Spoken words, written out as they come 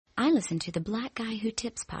I listen to the Black Guy Who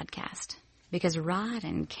Tips podcast because Rod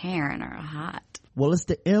and Karen are hot. Well, it's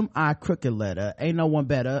the M.I. Crooked letter. Ain't no one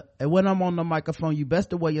better. And when I'm on the microphone, you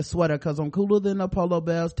best to wear your sweater, cause I'm cooler than the Polo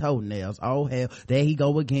Bear's toenails. Oh hell, there he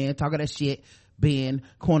go again, talking that shit. Bend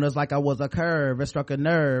corners like I was a curve and struck a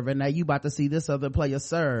nerve, and now you about to see this other player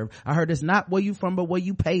serve. I heard it's not where you from but where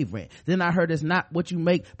you pay rent. Then I heard it's not what you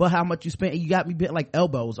make but how much you spend, and you got me bent like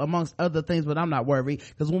elbows amongst other things, but I'm not worried,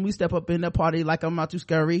 because when we step up in the party like I'm not too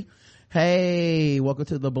scurry. Hey, welcome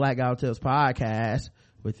to the Black Guy Tips podcast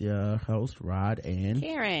with your host Rod and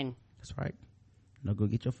Karen. That's right. Now go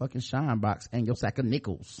get your fucking shine box and your sack of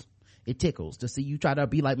nickels. It tickles to see you try to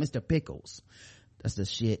be like Mr. Pickles. That's the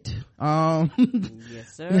shit.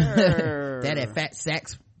 Yes, sir. that fat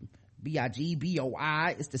sacks,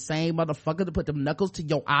 BIGBOI. It's the same motherfucker to put them knuckles to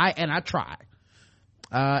your eye, and I try.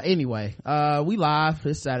 Anyway, we live.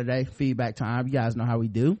 It's Saturday, feedback time. You guys know how we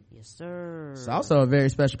do. Yes, sir. It's also a very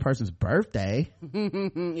special person's birthday.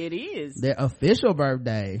 It is. Their official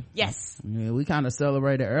birthday. Yes. Yeah, we kind of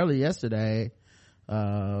celebrated early yesterday.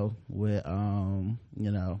 With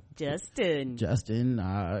Justin,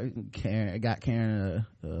 Karen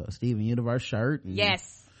a Steven Universe shirt and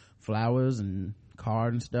yes, flowers and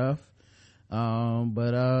card and stuff.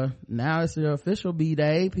 But now it's the official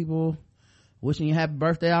B-Day. People wishing you happy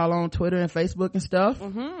birthday all on Twitter and Facebook and stuff.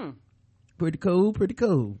 Pretty cool.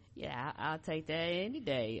 Yeah, I'll take that any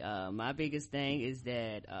day. My biggest thing is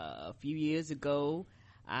that a few years ago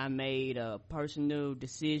I made a personal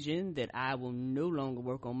decision that I will no longer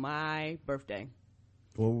work on my birthday.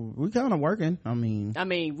 Well, we kind of working. I mean,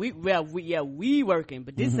 we working,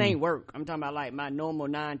 but this ain't work. I'm talking about like my normal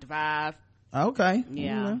 9 to 5. Okay.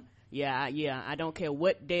 Yeah. I don't care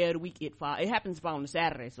what day of the week it falls. It happens to fall on a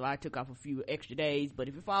Saturday, so I took off a few extra days. But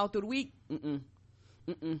if it falls through the week,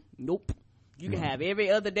 nope. You can have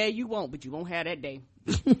every other day you want, but you won't have that day.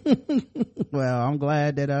 Well, I'm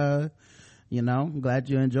glad that I'm glad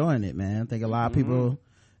you're enjoying it, man. I think a lot of people,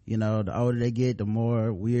 the older they get, the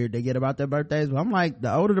more weird they get about their birthdays. But I'm like,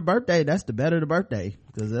 the older the birthday, that's the better the birthday,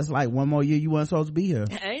 because that's like one more year you weren't supposed to be here.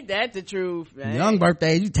 Ain't that the truth, man? Young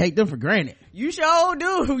birthdays, you take them for granted. You sure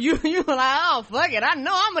do. You like, oh fuck it, I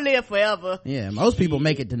know I'm gonna live forever. Yeah, most people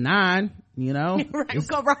make it to 9.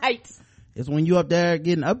 Right. It's when you up there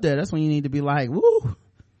getting up there, that's when you need to be like, woo,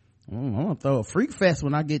 I'm gonna throw a freak fest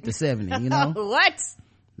when I get to 70. What?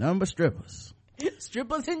 Nothing but strippers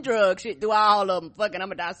And drugs, shit, do all of them. Fucking, I'm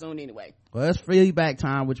gonna die soon anyway. Well, it's feedback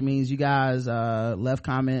time, which means you guys left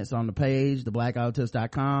comments on the page,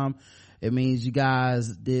 theblackouttips.com. It means you guys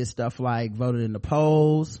did stuff like voted in the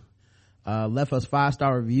polls, left us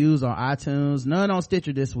 5-star reviews on iTunes, none on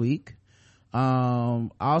Stitcher this week.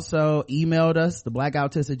 Also emailed us,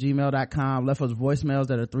 theblackouttips@gmail.com, left us voicemails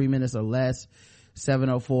that are 3 minutes or less,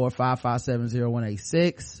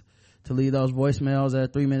 704-557-0186. To leave those voicemails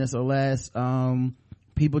at 3 minutes or less.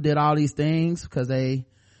 People did all these things because they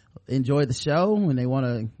enjoy the show and they want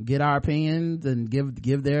to get our opinions and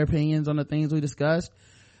give their opinions on the things we discussed.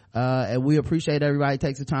 And we appreciate everybody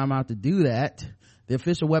takes the time out to do that. The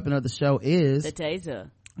official weapon of the show is the taser,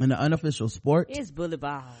 and the unofficial sport is bullet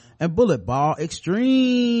ball and bullet ball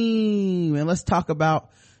extreme. And let's talk about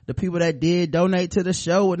the people that did donate to the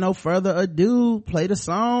show. With no further ado, play the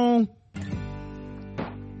song.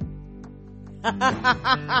 Oh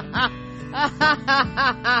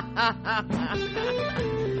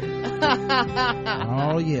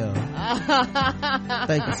yeah.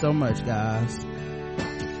 Thank you so much, guys.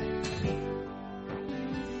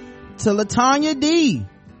 To Latanya D,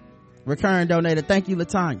 recurring donator. Thank you,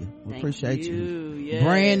 Latanya. We appreciate you. Yes.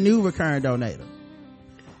 Brand new recurring donator.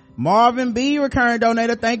 Marvin B, recurring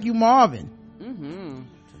donator. Thank you, Marvin.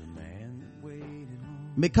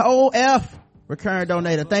 Nicole F, recurring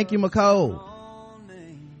donator. Thank you, Nicole.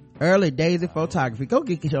 Early Daisy Photography. Go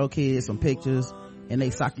get your kids some pictures in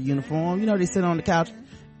their soccer uniform. They sit on the couch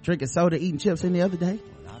drinking soda, eating chips in the other day.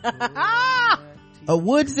 A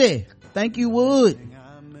Woodsy. Thank you, Wood.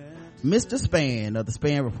 Mr. Span of the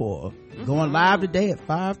Span Report. Going live today at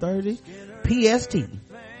 5:30 PST.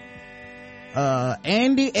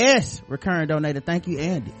 Andy S, recurring donator. Thank you,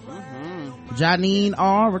 Andy. Janine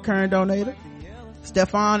R, recurring donator.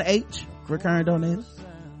 Stefan H, recurring donator.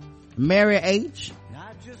 Mary H,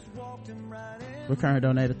 recurring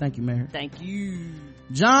donator. Thank you, Mary. Thank you.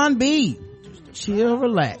 John B, chill,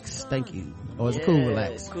 relax. Thank you. Oh, it's cool,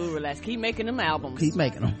 relax. Cool, relax. Keep making them albums. Keep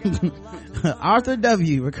making them. Arthur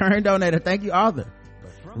W, recurring donator. Thank you, Arthur.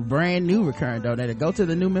 Brand new recurring donator. Go to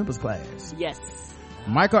the new members class. Yes.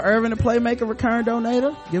 Michael Irvin, the playmaker, recurring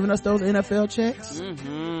donator, giving us those NFL checks.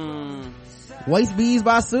 Mm-hmm. Waist Bees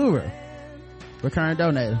by Sura, recurring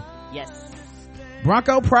donator. Yes.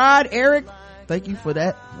 Bronco Pride Eric, thank you for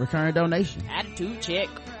that recurring donation. Attitude check.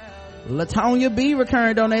 Latonia B,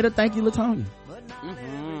 recurring donator, thank you Latonia.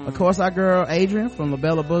 Of course, our girl Adrian from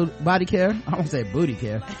LaBella Body Care. I won't say booty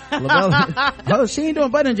care. LaBella. Oh, she ain't doing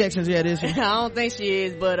butt injections yet, is she? I don't think she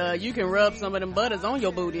is, but you can rub some of them butters on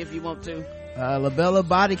your booty if you want to. LaBella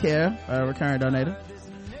Body Care, recurring donator.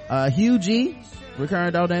 Hugh G,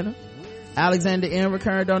 recurring donator. Alexander M,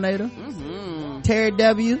 recurring donator. Terry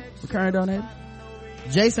W, recurring donator.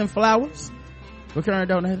 Jason Flowers, recurring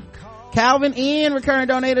donator. Calvin N, recurring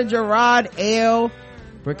donator. Gerard L,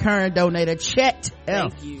 recurring donator. Chet L.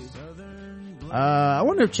 Thank you. I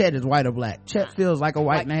wonder if Chet is white or black. Chet feels like a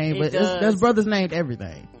white name, but there's brothers named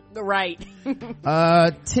everything. Right.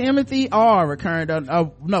 Timothy R, recurring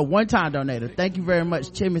one-time donator. Thank you very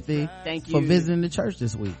much, Timothy. Thank you for visiting the church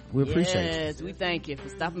this week. We appreciate it. Yes, we thank you for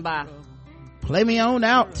stopping by. Play me on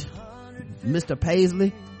out, Mr.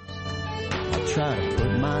 Paisley. I try to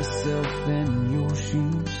put myself in your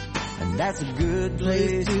shoes, and that's a good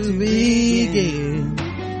place to begin.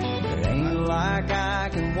 It ain't like I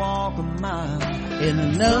can walk a mile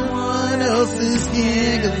in no one else's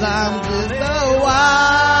skin, 'cause I'm just a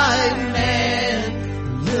white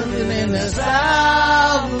man living in the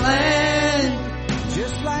Southland.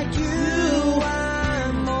 Just like you,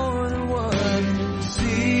 I'm more than one.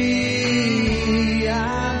 See,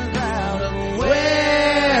 I'm proud of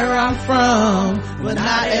where I'm from, but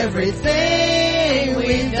not everything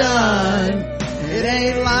we've done. It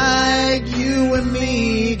ain't like you and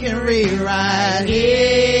me can rewrite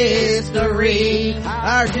history.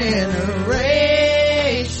 Our generation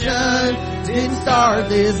didn't start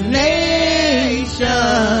this nation.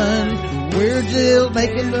 We're just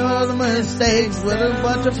making the mistakes that a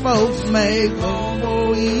bunch of folks make before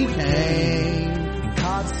we came.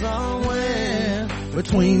 caught somewhere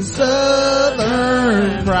Between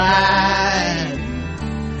Southern pride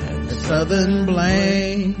and Southern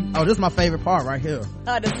blame. Oh, this is my favorite part right here.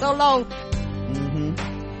 The solo.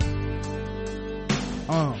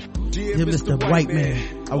 Dear Mr. White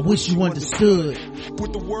Man, I wish you understood.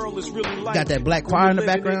 What the world is really like. Got that black choir in the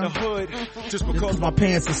background. Just because my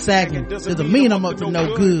pants are sagging doesn't mean I'm up to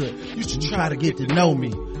no good. You should try to get to know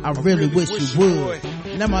me. I really wish you would.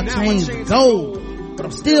 Now my chains are gold, but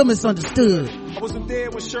I'm still misunderstood. I wasn't there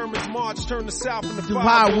when Sherman's march turned the South into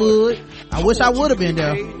firewood. I wish I would have been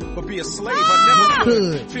there. But be a slave, I never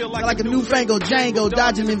could. Feel like a newfangled Django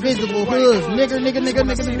dodging invisible hoods. Nigga.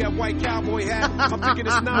 See that white cowboy hat? I'm thinking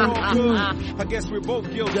it's not all good. I guess we're both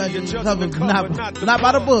guilty of just the cover, not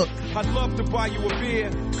by the book. I'd love to buy you a beer.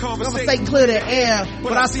 Conversation clear the air,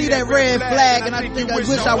 but I see that red flag and I think I wish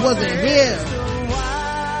I wasn't here.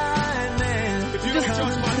 If you don't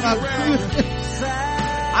judge my red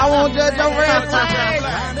I won't judge your red flag.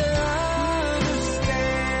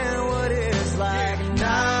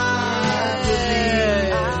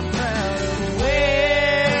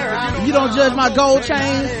 You don't judge my gold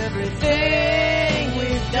chain. Everything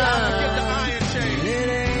we've done. it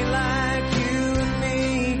ain't like you and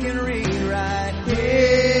me can rewrite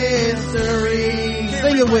History.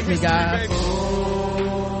 Sing it with me, guys.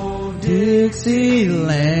 Oh, Dixieland.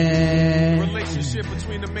 Relationship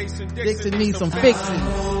between the Mason Dixon needs some fixing.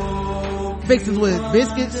 Fixings with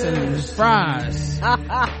biscuits and fries.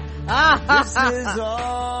 this is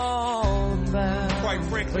all about. Quite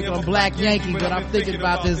frankly, Like a black Yankee, but I'm thinking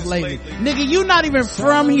about this lately. Nigga, you not even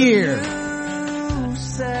from here.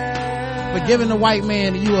 But giving the white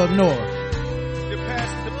man you up north. The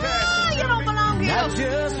past is the past. You don't belong I here.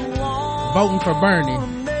 just want Voting for Bernie. to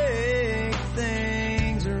make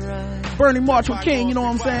things right. Bernie Marshall King, you know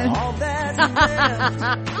what I'm saying? All that's left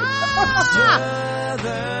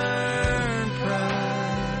Southern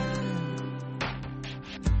pride.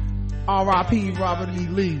 R.I.P. Robert E.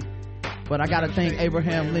 Lee. But I gotta thank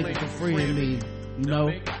Abraham Lincoln for freeing me. You know?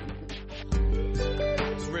 It's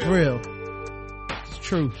It's real. It's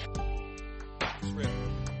truth. It's real.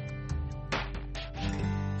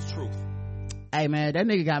 It's truth. Hey man, that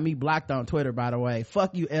nigga got me blocked on Twitter, by the way.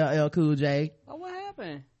 Fuck you, LL Cool J. Oh, what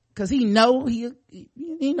happened? Cause he know he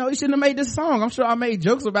shouldn't have made this song. I'm sure I made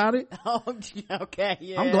jokes about it. Oh, okay,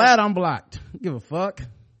 yeah. I'm glad I'm blocked. Give a fuck.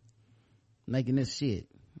 Making this shit.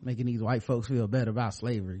 Making these white folks feel better about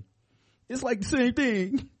slavery. It's like the same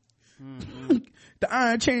thing. The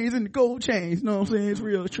iron chains and the gold chains. You know what I'm saying? It's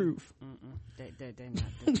real truth. They not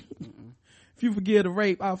good. If you forget the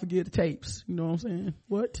rape, I'll forget the tapes. You know what I'm saying?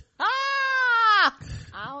 What? I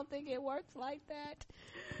don't think it works like that.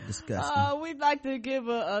 Disgusting. We'd like to give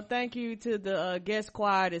a thank you to the guest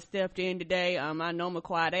choir that stepped in today. I know my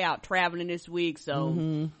choir, they out traveling this week,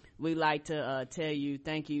 so we like to tell you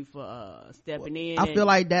thank you for stepping in. I feel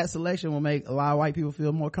like that selection will make a lot of white people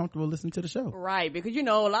feel more comfortable listening to the show. Right, because a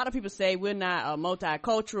lot of people say we're not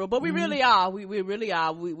multicultural, but we really are. We really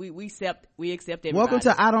are. We accept everybody. Welcome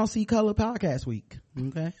to I Don't See Color Podcast Week.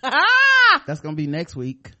 Okay. That's gonna be next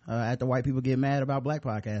week after white people get mad about Black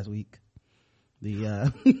Podcast Week.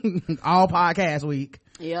 The all podcast week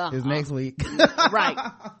is next week. Right,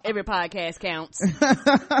 every podcast counts.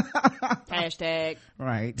 Hashtag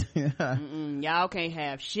right. y'all can't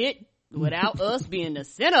have shit without us being the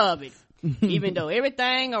center of it, even though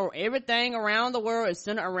everything around the world is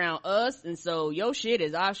centered around us, and so your shit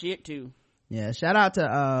is our shit too. Yeah, shout out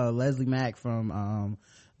to Leslie Mack from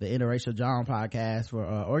the Interracial John podcast for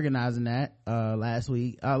organizing that last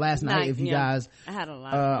night. If you guys I had a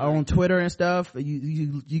lot on Twitter and stuff,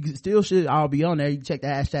 you still should all be on there. You can check the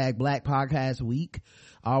hashtag Black Podcast Week,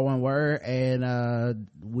 all one word, and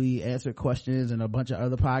we answered questions, and a bunch of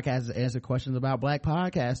other podcasts answered questions about Black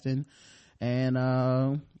podcasting, and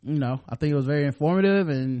I think it was very informative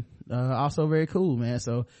and also very cool, man.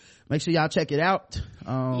 So make sure y'all check it out.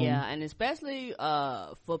 And especially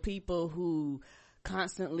for people who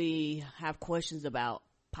constantly have questions about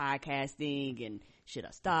podcasting and should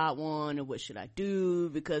I start one or what should I do,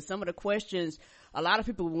 because some of the questions, a lot of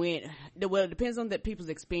people it depends on people's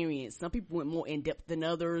experience. Some people went more in depth than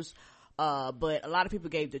others, but a lot of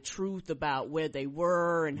people gave the truth about where they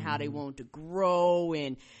were and how they wanted to grow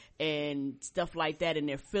and stuff like that, and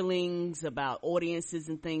their feelings about audiences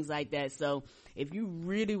and things like that. So if you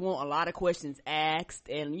really want a lot of questions asked,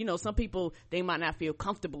 and some people, they might not feel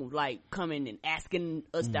comfortable like coming and asking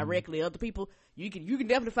us directly, other people, you can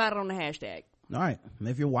definitely find it on the hashtag. All right,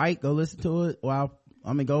 if you're white, go listen to it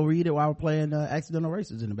go read it while we're playing Accidental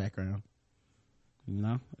Racist in the background.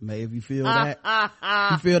 If you feel that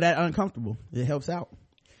uncomfortable, it helps out.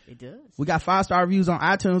 It does. We got 5-star reviews on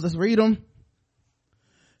iTunes. Let's read them.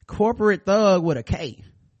 Corporate Thug with a K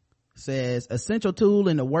says, essential tool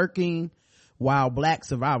in the working while Black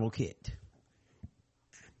survival kit.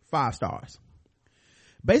 5 stars.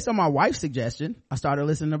 Based on my wife's suggestion, I started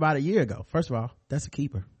listening about a year ago. First of all, that's a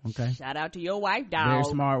keeper. Okay. Shout out to your wife, dog. Very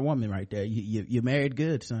smart woman right there. You married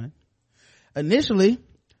good, son. Initially,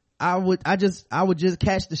 I would just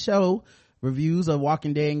catch the show reviews of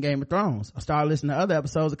Walking Dead and Game of Thrones. I started listening to other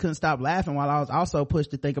episodes. I couldn't stop laughing while I was also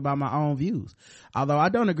pushed to think about my own views. Although I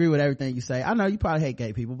don't agree with everything you say. I know you probably hate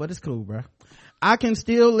gay people, but it's cool, bro. I can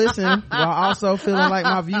still listen while also feeling like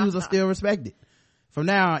my views are still respected. From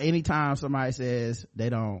now on, anytime somebody says they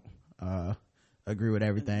don't agree with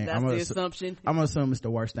everything, that's the assumption. I'm gonna assume it's the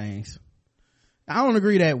worst things. I don't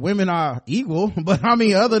agree that women are equal, but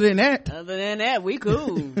other than that, we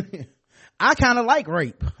cool. I kind of like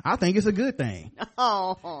rape. I think it's a good thing.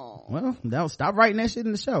 Oh. Well, don't stop writing that shit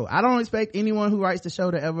in the show. I don't expect anyone who writes the show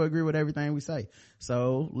to ever agree with everything we say.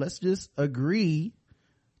 So let's just agree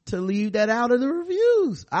to leave that out of the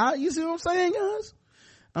reviews. You see what I'm saying, guys?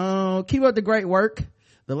 Keep up the great work.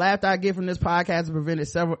 The laughter I get from this podcast has prevented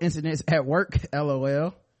several incidents at work.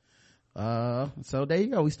 LOL. So there you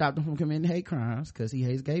go. We stopped him from committing hate crimes because he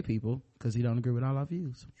hates gay people because he don't agree with all our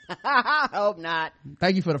views. Hope not.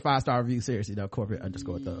 Thank you for the 5-star review. Seriously though,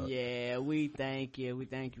 corporate_thug. Yeah, we thank you. We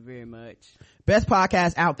thank you very much. Best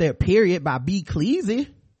podcast out there, period, by B. Cleasy.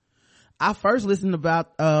 I first listened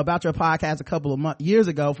about your podcast a couple of years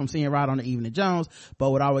ago from seeing Rod on the Evening Jones,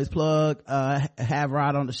 but would always plug have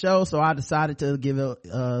Rod on the show, so I decided to give it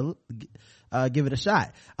a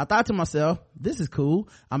shot. I thought to myself, this is cool.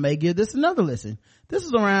 I may give this another listen. This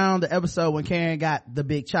is around the episode when Karen got the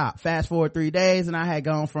big chop. Fast forward 3 days and I had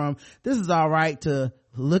gone from this is all right to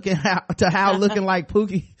looking like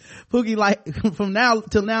Pookie like from now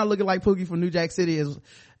till now looking like Pookie from New Jack City is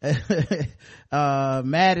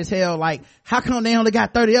mad as hell, like how come they only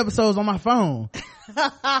got 30 episodes on my phone?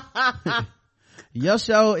 Your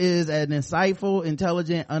show is an insightful,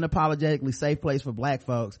 intelligent, unapologetically safe place for Black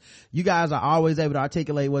folks. You guys are always able to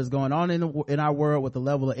articulate what's going on in our world with a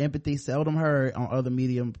level of empathy seldom heard on other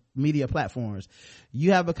media platforms.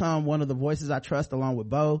 You have become one of the voices I trust, along with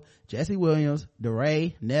Bo, Jesse Williams,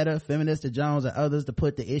 DeRay, Netta, Feminista Jones, and others, to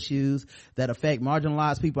put the issues that affect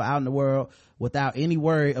marginalized people out in the world without any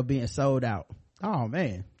worry of being sold out. Oh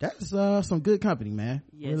man, that's some good company, man.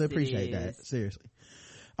 Yes, really appreciate that. Seriously.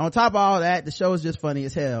 On top of all that, the show is just funny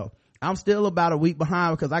as hell. I'm still about a week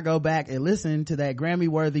behind because I go back and listen to that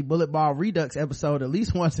Grammy-worthy Bullet Ball Redux episode at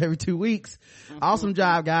least once every 2 weeks. Awesome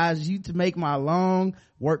job, guys. You to make my long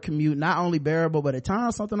work commute not only bearable, but at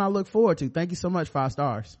times something I look forward to. Thank you so much. 5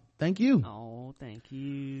 stars. Thank you. Oh, thank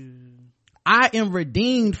you. I am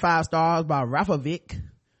redeemed 5 stars by Rafa Vic,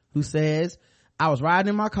 who says, I was riding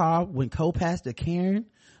in my car when co-pastor Karen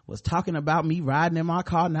was talking about me riding in my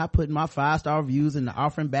car, not putting my 5-star reviews in the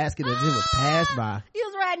offering basket as it was passed by. You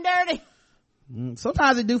was riding dirty.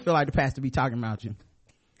 Sometimes it do feel like the pastor be talking about you.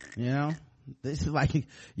 You know? This is like,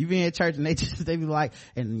 you be in church and they be like,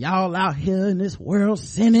 and y'all out here in this world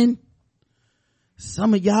sinning.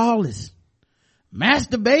 Some of y'all is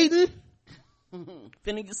masturbating.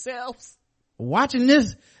 Finning yourselves. Watching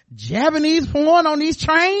this Japanese porn on these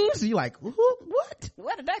trains. You like, what?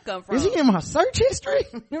 Where did that come from? Is he in my search history?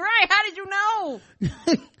 Right, how did you know?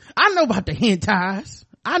 I know about the hentais.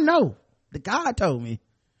 I know. The God told me.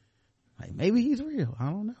 Like, maybe he's real. I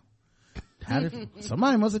don't know.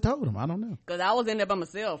 Somebody must have told him. I don't know. Cause I was in there by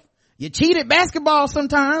myself. You cheated basketball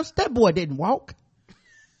sometimes. That boy didn't walk.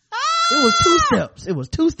 It was 2 steps. It was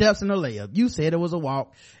 2 steps in the layup. You said it was a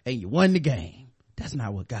walk and you won the game. That's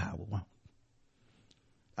not what God would want.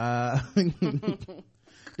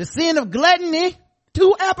 The sin of gluttony.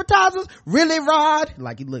 2 appetizers. Really, Rod?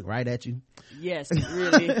 Like he looked right at you. Yes,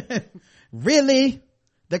 really. Really?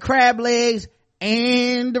 The crab legs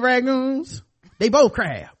and the ragoons? They both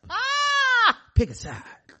crab. Pick a side.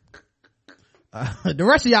 The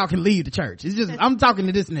rest of y'all can leave the church. It's just, I'm talking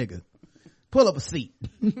to this nigga. Pull up a seat.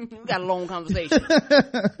 We got a long conversation.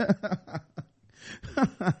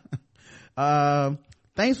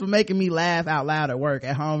 Thanks for making me laugh out loud at work,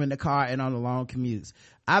 at home, in the car, and on the long commutes.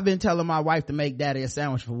 I've been telling my wife to make daddy a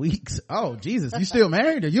sandwich for weeks. Oh, Jesus, you still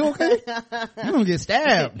married? Are you okay? You gonna get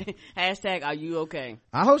stabbed. Hashtag, are you okay?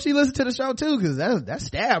 I hope she listens to the show too, cause that's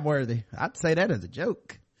stab worthy. I'd say that as a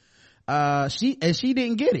joke. She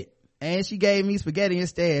didn't get it. And she gave me spaghetti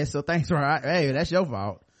instead, so thanks, Rod. Hey, that's your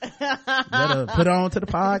fault. Better put it on to the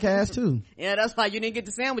podcast too. Yeah, that's why you didn't get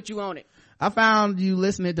the sandwich you wanted. I found you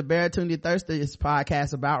listening to Baratunde Thurston's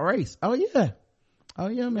podcast about race. Oh yeah,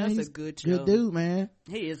 man. That's He's a good show. Good dude, man.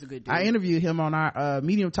 He is a good dude. I interviewed him on our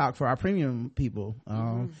Medium Talk for our premium people.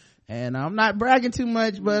 And I'm not bragging too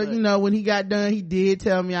much, but you know, when he got done, he did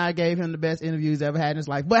tell me I gave him the best interview he's ever had in his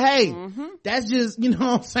life. But hey, that's just, you know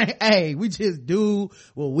what I'm saying? Hey, we just do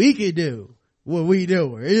what we can do, what we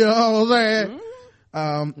do. You know what I'm saying?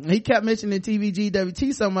 He kept mentioning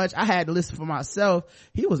TVGWT so much, I had to listen for myself.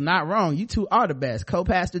 He was not wrong. You two are the best.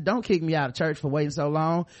 Co-pastor, don't kick me out of church for waiting so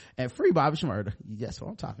long. And free Bobby Shmurda. That's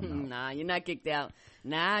what I'm talking about. Nah, you're not kicked out.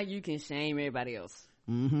 Now you can shame everybody else.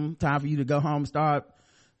 Time for you to go home and start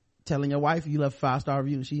telling your wife you left a 5-star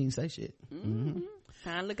review and she didn't say shit.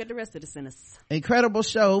 Time to look at the rest of the sentence. Incredible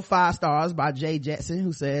show, 5 stars by Jay Jetson,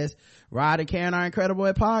 who says Rod and Karen are incredible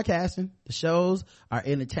at podcasting. The shows are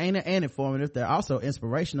entertaining and informative. They're also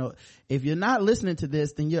inspirational. If you're not listening to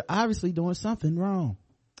this, then you're obviously doing something wrong.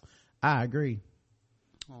 I agree.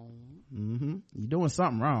 You're doing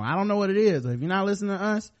something wrong. I don't know what it is. If you're not listening to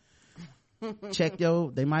us, check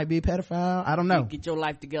they might be a pedophile. I don't know. Get your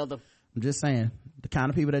life together. I'm just saying, the kind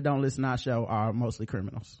of people that don't listen to our show are mostly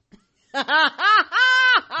criminals. Okay.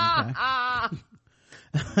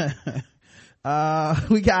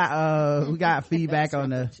 We got feedback on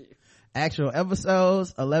the actual episodes.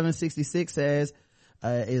 1166 says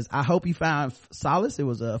I hope you found solace. It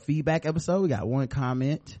was a feedback episode. We got 1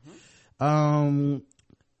 comment.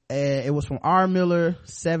 It was from R Miller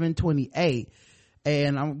 728,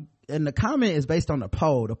 and the comment is based on the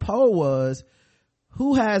poll. The poll was,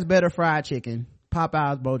 who has better fried chicken,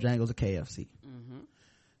 Popeyes, Bojangles, or KFC?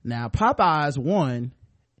 Now Popeyes won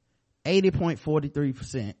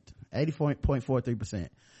 80.43%.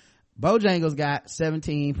 Bojangles got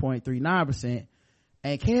 17.39%,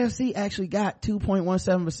 and KFC actually got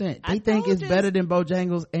 2.17%. They think it's better than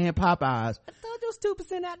Bojangles and Popeyes. I thought there was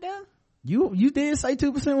 2% out there. You did say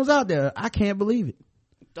 2% was out there. I can't believe it.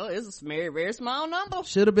 It's a very, very small number.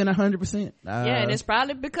 Should have been 100%. Yeah, and it's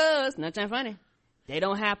probably because, not that funny, they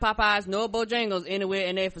don't have Popeyes nor Bojangles anywhere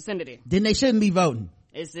in their vicinity. Then they shouldn't be voting.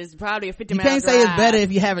 It's probably a 50 You mile can't drive. say it's better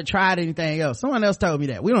if you haven't tried anything else. Someone else told me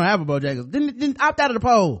that. We don't have a Bojangles. Then opt out of the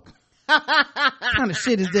poll. What kind of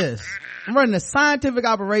shit is this? I'm running a scientific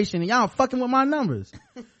operation and y'all fucking with my numbers.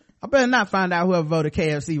 I better not find out whoever voted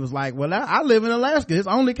KFC was like, well, I live in Alaska. It's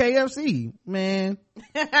only KFC, man.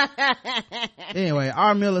 Anyway,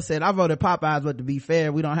 R Miller said, I voted Popeyes, but to be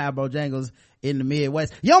fair, we don't have Bojangles in the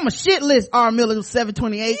Midwest. You're on my shit list, R Miller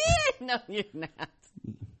 728. No, you're not.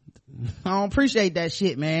 I don't appreciate that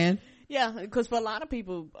shit, man. Yeah, because for a lot of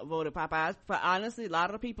people voted Popeyes. For honestly, a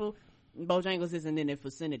lot of people, Bojangles isn't in their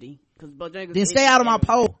vicinity. Because Bojangles. Then stay out of my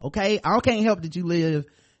poll, okay? I can't help that you live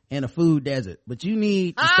in a food desert, but you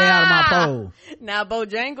need to stay out of my poll. Now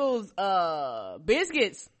Bojangles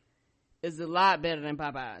biscuits is a lot better than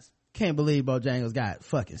Popeyes. Can't believe Bojangles got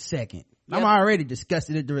fucking second. Yep. I'm already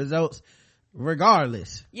disgusted at the results.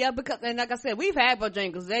 regardless. Yeah, because, and like I said, we've had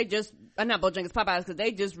Bojangles. They just, not Bojangles, Popeyes, because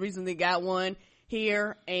they just recently got one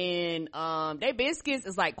here, and they biscuits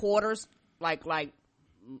is like quarters, like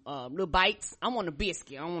little bites. I want a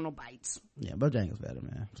biscuit. I don't want no bites. Yeah, Bojangles better,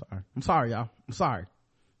 man. I'm sorry, y'all. I'm sorry.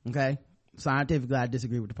 Okay? Scientifically, I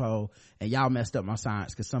disagree with the poll, and y'all messed up my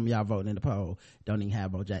science because some of y'all voting in the poll don't even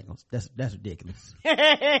have Bojangles. That's ridiculous.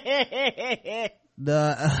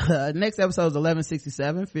 The next episode is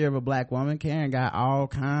 1167, Fear of a Black Woman. Karen got all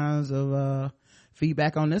kinds of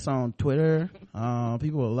feedback on this on Twitter.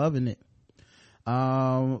 People were loving it.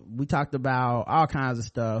 We talked about all kinds of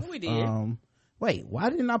stuff. We did. Wait, why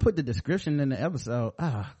didn't I put the description in the episode?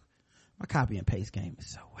 My copy and paste game is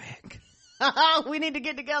so whack. We need to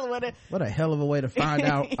get together with it. What a hell of a way to find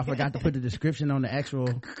out I forgot to put the description on the actual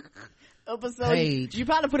episode page. You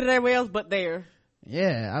probably put it everywhere else but there.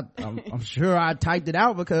 Yeah, I'm sure I typed it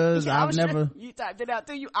out because I've never. You typed it out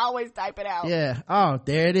too. You always type it out. Yeah. Oh,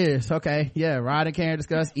 there it is. Okay. Yeah. Rod and Karen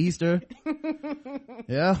discussed Easter.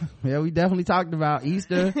 Yeah. We definitely talked about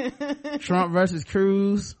Easter. Trump versus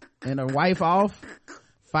Cruz and a wife off.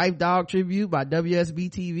 Fife Dog tribute by WSB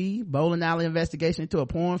TV. Bowling alley investigation into a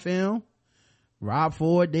porn film. Rob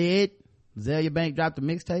Ford dead. Zelia Bank dropped a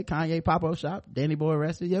mixtape. Kanye pop-up shop. Danny Boy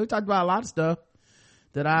arrested. Yeah, we talked about a lot of stuff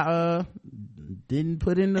that I didn't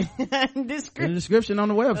put in the description on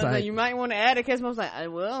the website. Like, you might want to add it because I was like,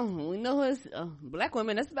 well, we know it's black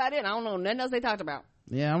women. That's about it. I don't know nothing else they talked about.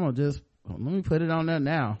 Yeah, I'm gonna let me put it on there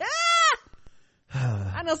now.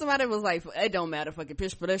 I know somebody was like, it don't matter, fucking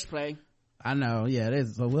push play. I know. Yeah, it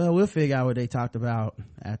is. So we'll figure out what they talked about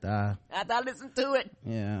after I listened to it.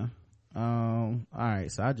 Yeah. All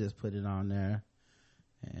right, so I just put it on there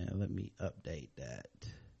and let me update that.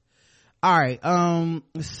 All right,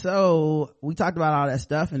 so we talked about all that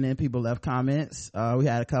stuff and then people left comments. We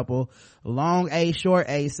had a couple. Long A Short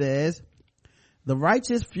A says, the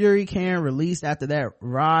righteous fury Karen released after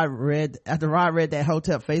Rod read that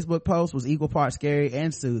Hotep Facebook post was equal parts scary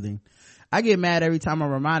and soothing. I get mad every time I'm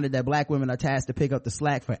reminded that black women are tasked to pick up the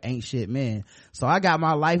slack for ain't shit men. So I got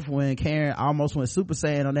my life when Karen almost went Super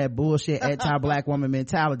Saiyan on that bullshit anti-black woman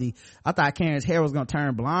mentality. I thought Karen's hair was gonna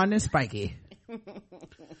turn blonde and spiky.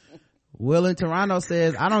 Will in Toronto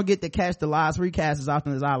says, I don't get to catch the live recast as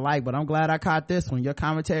often as I like, but I'm glad I caught this one. Your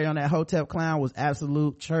commentary on that Hotep clown was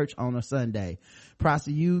absolute church on a Sunday. Props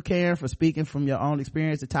to you, Karen, for speaking from your own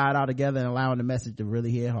experience to tie it all together and allowing the message to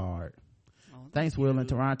really hit hard. Thanks, Will in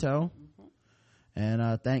Toronto.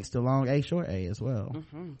 And thanks to Long A Short A as well.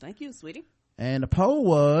 Thank you, sweetie. And the poll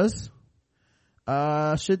was,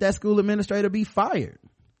 should that school administrator be fired?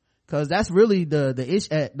 Because that's really the issue.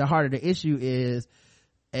 At the heart of the issue is,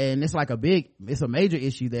 and it's like it's a major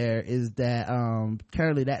issue there, is that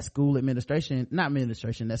currently that school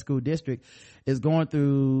that school district is going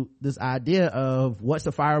through this idea of what's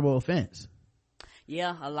a fireable offense.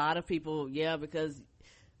 Yeah, a lot of people, because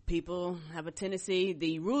people have a tendency,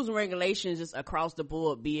 the rules and regulations just across the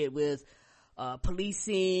board, be it with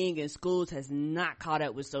policing and schools, has not caught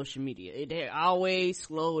up with social media. They're always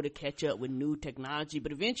slow to catch up with new technology,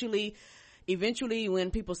 but eventually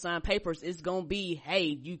when people sign papers, it's gonna be,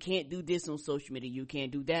 hey, you can't do this on social media, you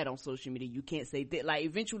can't do that on social media, you can't say that. Like,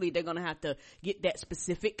 eventually they're gonna have to get that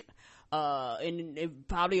specific, and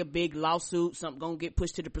probably a big lawsuit, something gonna get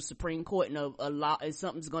pushed to the Supreme Court, and a law, and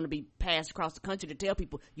something's gonna be passed across the country to tell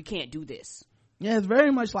people you can't do this. Yeah, it's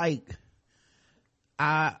very much like,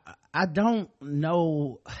 I don't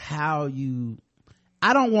know how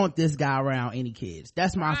I don't want this guy around any kids.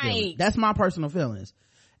 That's my feeling. That's my personal feelings.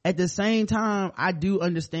 At the same time, I do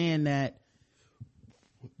understand that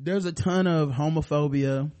there's a ton of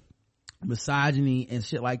homophobia, misogyny, and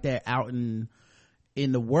shit like that out in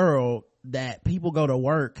the world, that people go to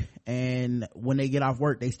work and when they get off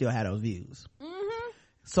work they still have those views.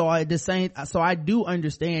 So I do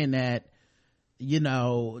understand that,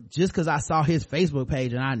 just because I saw his Facebook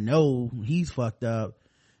page and I know he's fucked up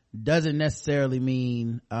doesn't necessarily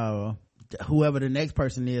mean whoever the next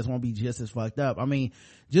person is won't be just as fucked up. I mean,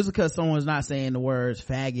 just because someone's not saying the words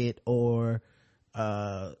faggot or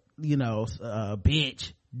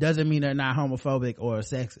bitch doesn't mean they're not homophobic or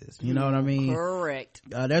sexist. You know what I mean? Correct.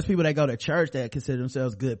 There's people that go to church that consider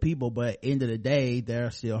themselves good people, but end of the day they're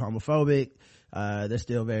still homophobic. They're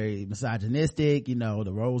still very misogynistic. The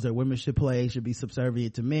roles that women should play should be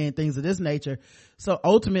subservient to men, things of this nature. So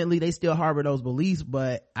ultimately they still harbor those beliefs,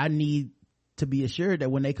 but I need to be assured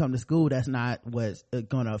that when they come to school, that's not what's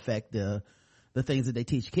going to affect the things that they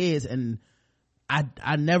teach kids. And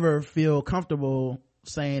I never feel comfortable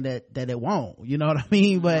saying that it won't, you know what I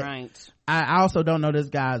mean? But right. I also don't know this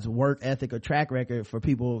guy's work ethic or track record for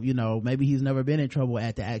people, you know, maybe he's never been in trouble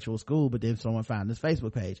at the actual school, but then someone found his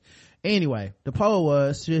Facebook page. Anyway, the poll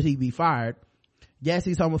was, should he be fired? Yes,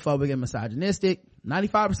 he's homophobic and misogynistic.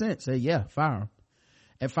 95% say yeah, fire him.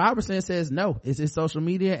 And 5% says no, it's his social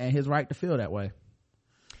media and his right to feel that way.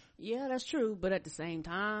 Yeah, that's true, but at the same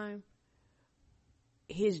time,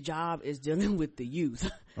 his job is dealing with the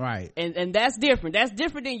youth. Right. And that's different. That's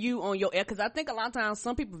different than you on your, because I think a lot of times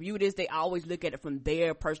some people view this, they always look at it from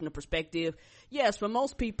their personal perspective. Yes, for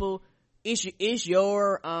most people, it's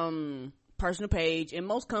your personal page, and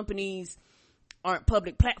most companies aren't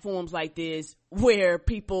public platforms like this where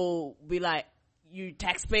people be like, you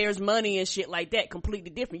taxpayers' money and shit like that. Completely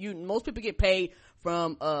different. Most people get paid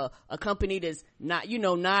from a company that's not, you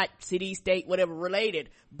know, not city, state, whatever related,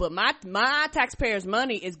 but my taxpayers'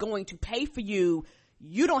 money is going to pay for you.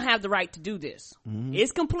 You don't have the right to do this. Mm-hmm.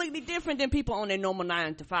 It's completely different than people on their normal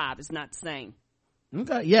 9 to 5. It's not the same.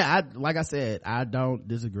 Okay. Yeah, like I said, I don't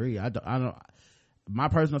disagree. I don't my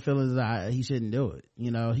personal feelings is he shouldn't do it.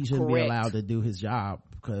 You know, he shouldn't Correct. be allowed to do his job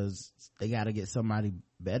because they got to get somebody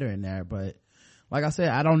better in there. But like I said,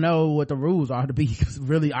 I don't know what the rules are, to be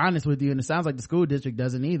really honest with you. And it sounds like the school district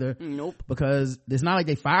doesn't either. Nope. Because it's not like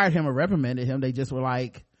they fired him or reprimanded him. They just were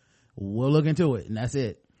like, we'll look into it. And that's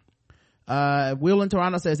it. Will in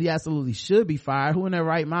Toronto says he absolutely should be fired. Who in their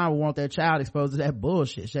right mind would want their child exposed to that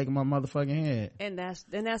bullshit? Shaking my motherfucking head. And that's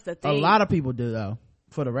the thing. A lot of people do, though,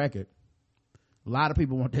 for the record. A lot of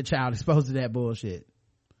people want their child exposed to that bullshit.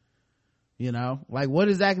 You know? Like, what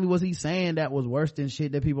exactly was he saying that was worse than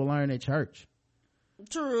shit that people learn at church?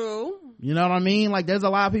 True. You know what I mean? Like, there's a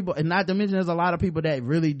lot of people, and not to mention there's a lot of people that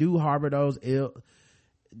really do harbor those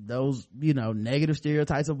you know, negative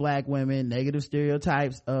stereotypes of black women, negative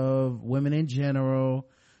stereotypes of women in general,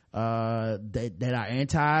 that are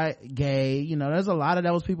anti-gay. You know, there's a lot of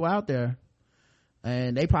those people out there,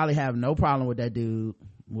 and they probably have no problem with that dude,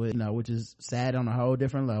 you know, which is sad on a whole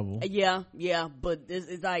different level. Yeah, but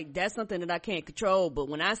it's like, that's something that I can't control. But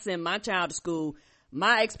when I send my child to school,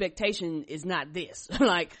 my expectation is not this.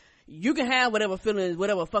 Like, you can have whatever feelings,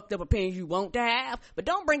 whatever fucked up opinions you want to have, but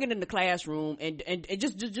don't bring it in the classroom and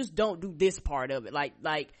just don't do this part of it. Like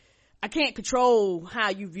I can't control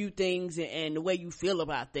how you view things and the way you feel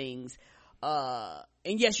about things. And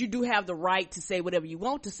yes, you do have the right to say whatever you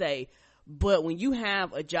want to say, but when you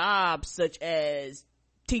have a job such as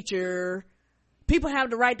teacher, people have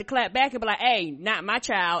the right to clap back and be like, hey, not my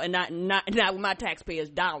child and not with my taxpayers'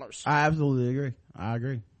 dollars. I absolutely agree. I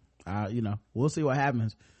agree. You know, we'll see what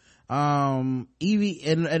happens. Evie,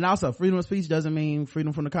 and also freedom of speech doesn't mean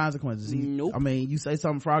freedom from the consequences. Nope. I mean, you say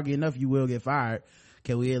something froggy enough, you will get fired.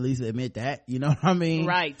 Can we at least admit that? You know what I mean?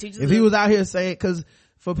 Right. If he was out here saying, cause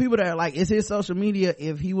for people that are like, it's his social media,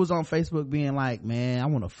 if he was on Facebook being like, man, I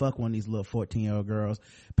want to fuck one of these little 14-year-old girls,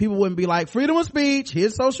 people wouldn't be like, freedom of speech,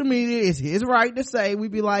 his social media, it's his right to say.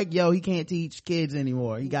 We'd be like, yo, he can't teach kids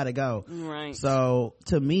anymore, he gotta go. Right. So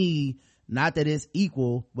to me, not that it's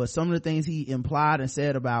equal, but some of the things he implied and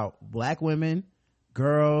said about black women,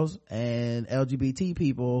 girls, and LGBT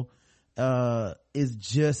people is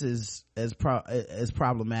just as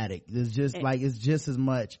problematic. It's just like, it's just as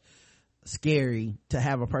much scary to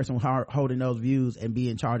have a person holding those views and be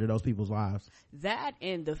in charge of those people's lives. That,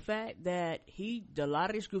 and the fact that a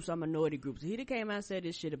lot of these groups are minority groups. He'd have came out and said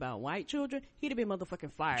this shit about white children, he'd have been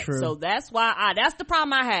motherfucking fired. True. So that's why that's the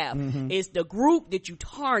problem I have. Mm-hmm. It's the group that you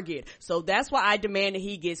target. So that's why I demand that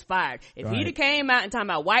he gets fired. If he'd have came out and talking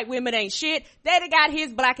about white women ain't shit, they'd have got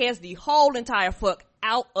his black ass the whole entire fuck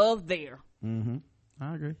out of there. Mm-hmm.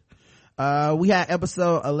 I agree. We had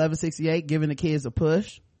episode 1168, giving the kids a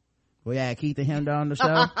push. We had Keith and him on the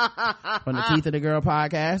show from the Keith and the Girl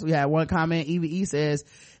podcast. We had one comment. Evie E says,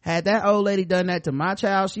 had that old lady done that to my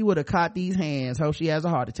child, she would have caught these hands. Hope she has a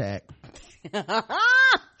heart attack.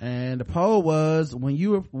 And the poll was, would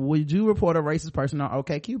you report a racist person on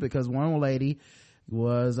OkCupid? Because one lady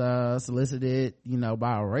was solicited, you know,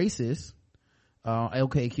 by a racist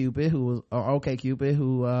OkCupid who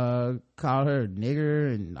called her a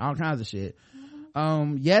nigger and all kinds of shit.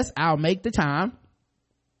 Yes, I'll make the time.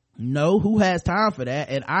 No, who has time for that?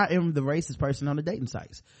 And I am the racist person on the dating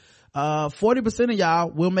sites. 40% of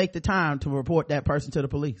y'all will make the time to report that person to the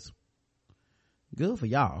police. Good for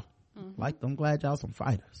y'all. Mm-hmm. Like, I'm glad y'all some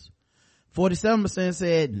fighters. 47%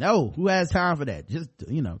 said no, who has time for that? Just,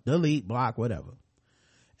 you know, delete, block, whatever.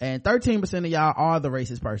 And 13% of y'all are the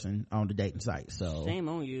racist person on the dating site. So shame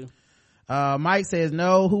on you. Mike says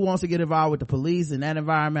no, who wants to get involved with the police in that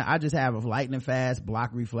environment? I just have a lightning fast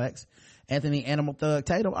block reflex. Anthony Animal Thug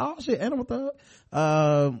Tatum, oh shit, Animal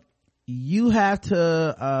Thug. you have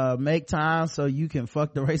to make time so you can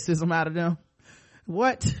fuck the racism out of them.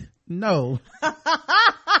 What? No.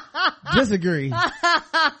 Disagree. Fuck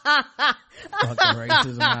the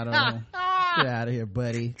racism out of them. Get out of here,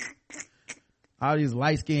 buddy. All these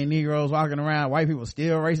light-skinned Negroes walking around, white people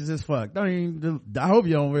still racist as fuck. I hope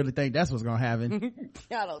you don't really think that's what's gonna happen.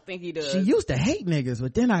 I don't think he does. She used to hate niggas,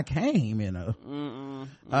 but then I came, you know.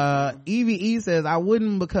 EVE says, I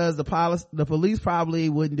wouldn't, because the police probably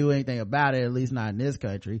wouldn't do anything about it, at least not in this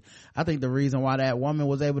country. I think the reason why that woman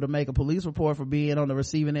was able to make a police report for being on the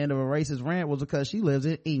receiving end of a racist rant was because she lives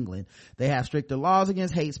in England. They have stricter laws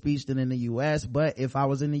against hate speech than in the US, but if I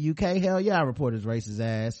was in the UK, hell yeah, I report his racist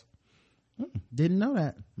ass. Didn't know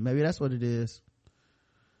that. Maybe that's what it is.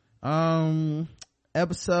 Episode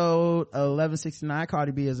 1169,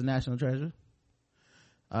 Cardi B is a national treasure.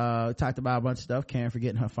 Talked about a bunch of stuff. Karen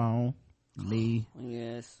forgetting her phone. Me.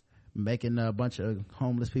 Yes. Making a bunch of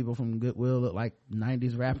homeless people from Goodwill look like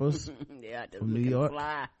 90s rappers. Yeah, from New York.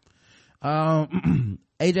 Fly. AJ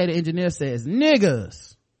the engineer says,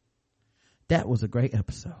 niggas. That was a great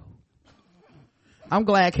episode. I'm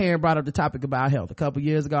glad Karen brought up the topic about health. A couple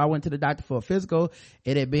years ago, I went to the doctor for a physical.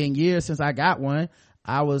 It had been years since I got one.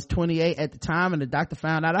 I was 28 at the time, and the doctor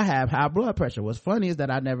found out I have high blood pressure. What's funny is that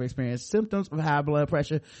I never experienced symptoms of high blood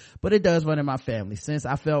pressure, but it does run in my family. Since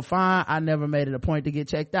I felt fine, I never made it a point to get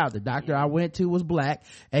checked out. The doctor I went to was black,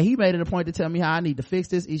 and he made it a point to tell me how I need to fix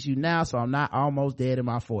this issue now so I'm not almost dead in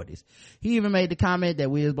my 40s. He even made the comment that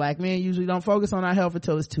we as black men usually don't focus on our health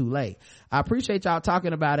until it's too late. I appreciate y'all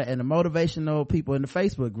talking about it and the motivational people in the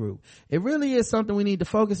Facebook group. It really is something we need to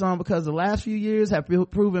focus on, because the last few years have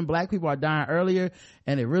proven black people are dying earlier,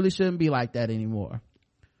 and it really shouldn't be like that anymore.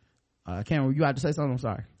 Cameron, you had to say something? I'm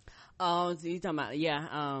sorry. So you talking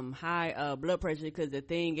about, high blood pressure, because the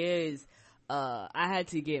thing is, I had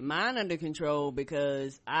to get mine under control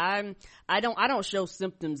because I don't show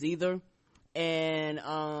symptoms either. And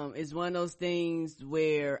it's one of those things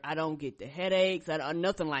where I don't get the headaches,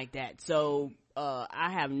 nothing like that. So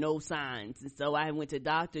I have no signs, and so I went to the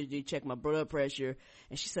doctor to check my blood pressure,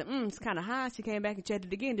 and she said, it's kind of high. She came back and checked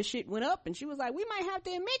it again. The shit went up, and she was like, we might have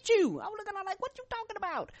to admit you. I was looking at her like, what you talking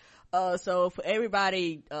about? So for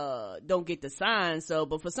everybody don't get the signs,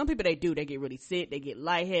 but for some people they do. They get really sick, they get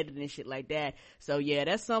lightheaded and shit like that. So yeah,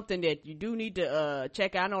 that's something that you do need to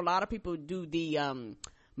check out. I know a lot of people do the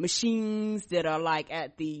machines that are like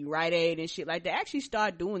at the Rite Aid and shit like that. Actually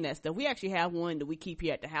start doing that stuff. We actually have one that we keep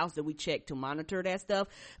here at the house that we check to monitor that stuff,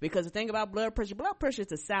 because the thing about blood pressure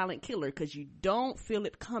is a silent killer, because you don't feel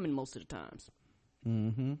it coming most of the times.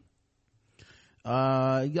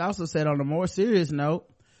 You also said, on a more serious note,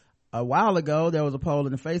 a while ago there was a poll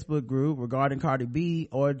in the Facebook group regarding Cardi B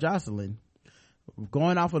or Jocelyn.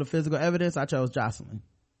 Going off of the physical evidence, I chose Jocelyn.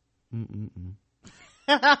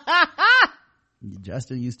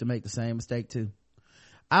 Justin used to make the same mistake too.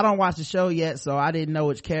 I don't watch the show yet, so I didn't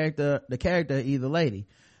know the character of either lady.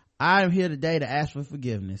 I am here today to ask for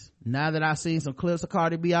forgiveness. Now that I've seen some clips of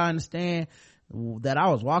Cardi B, I understand that I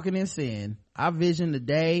was walking in sin. I vision the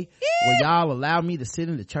day where y'all allow me to sit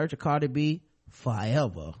in the church of Cardi B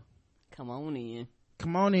forever. Come on in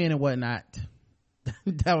and whatnot.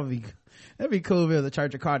 That'd be cool if it was a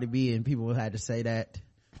church of Cardi B and people had to say that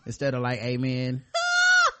instead of like amen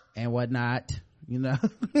and whatnot, you know.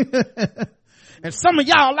 And some of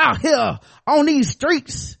y'all out here on these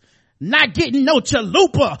streets not getting no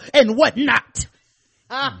chalupa and whatnot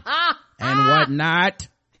and whatnot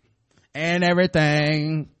and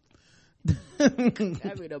everything.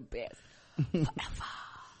 That'd be the best.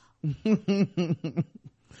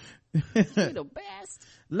 You're the best.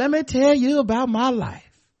 Let me tell you about my life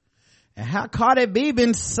and how Cardi B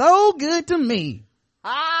been so good to me.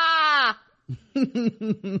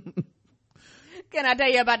 Can I tell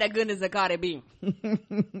you about the goodness of Cardi B?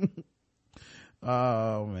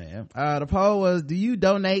 Oh man. The poll was, do you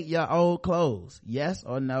donate your old clothes? Yes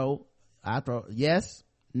or no? Yes.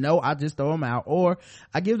 No, I just throw them out, or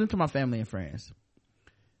I give them to my family and friends.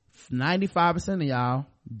 95% of y'all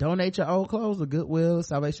donate your old clothes to Goodwill,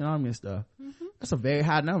 Salvation Army and stuff. That's a very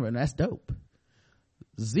high number, and that's dope.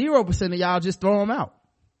 0% of y'all just throw them out.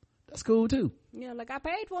 That's cool too. Yeah, like I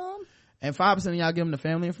paid for them. And 5% of y'all give them to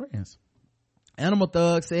family and friends. Animal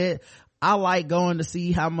Thug said, I like going to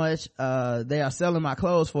see how much they are selling my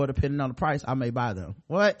clothes for. Depending on the price, I may buy them.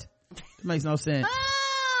 What? It makes no sense.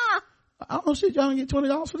 Oh shit, y'all get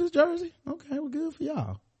 $20 for this jersey? Okay, well, good for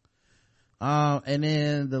y'all. And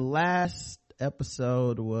then the last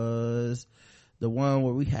episode was the one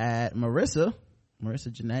where we had Marissa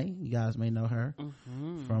Janae. You guys may know her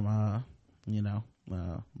from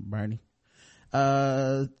Bernie.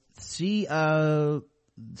 She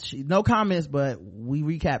no comments, but we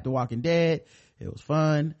recapped The Walking Dead. It was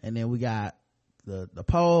fun. And then we got the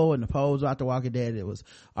poll, and the polls about The Walking Dead. It was,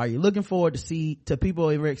 are you looking forward to people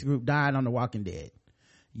in Rick's group dying on The Walking Dead?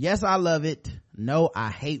 Yes, I love it. No, I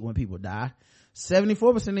hate when people die.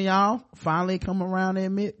 74% of y'all finally come around and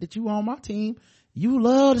admit that you on my team. You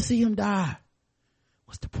love to see him die.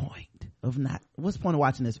 What's the point of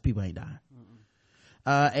watching this if people ain't dying?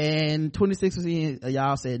 And 26% of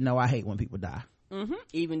y'all said, no, I hate when people die.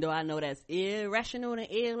 Even though I know that's irrational and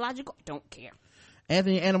illogical, don't care.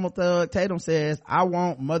 Anthony Animal Thug Tatum says, I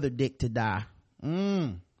want Mother Dick to die.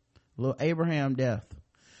 Little Abraham death.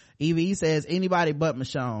 Evie says, anybody but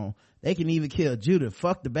Michonne. They can even kill Judah.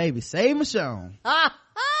 Fuck the baby. Save Michonne.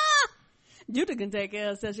 Judah can take care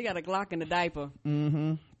of herself. She got a Glock in the diaper.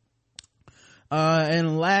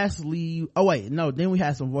 And lastly, then we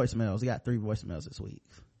had some voicemails. We got 3 voicemails this week.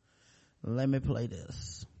 Let me play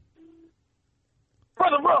this.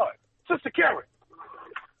 Brother Rod, Sister Karen,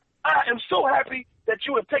 I am so happy that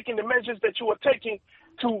you have taken the measures that you are taking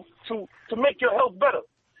to make your health better.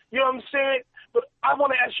 You know what I'm saying? But I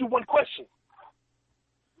want to ask you one question.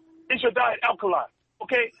 Is your diet alkaline?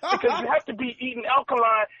 Okay? Because you have to be eating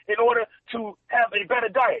alkaline in order to have a better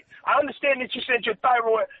diet. I understand that you said your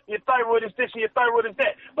thyroid is this and your thyroid is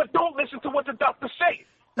that. But don't listen to what the doctor says.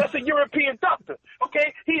 That's a European doctor.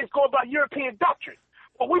 Okay? He is going by European doctrine.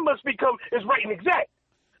 What we must become is right and exact.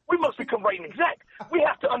 We must become right and exact. We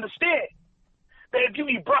have to understand that if you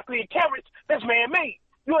eat broccoli and carrots, that's man-made.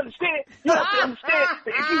 You understand? You have to understand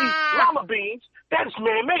that if you eat lima beans, that is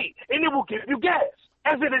man-made. And it will give you gas,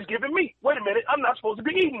 as it is giving me. Wait a minute, I'm not supposed to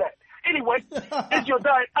be eating that. Anyway, is your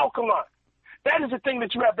diet alkaline? That is the thing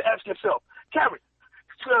that you have to ask yourself. Karen,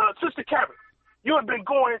 Sister Karen, you have been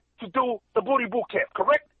going to do the booty boot camp,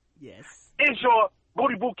 correct? Yes. Is your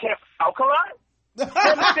booty boot camp alkaline? You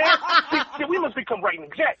understand? See, we must become right and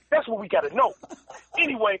exact. That's what we got to know.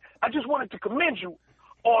 Anyway, I just wanted to commend you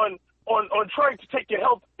on trying to take your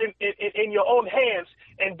health in your own hands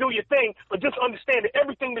and do your thing, but just understand that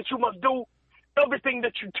everything that you must do, everything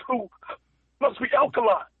that you do must be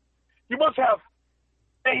alkaline. You must have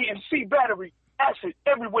A and C battery acid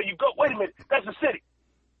everywhere you go. Wait a minute, that's a city.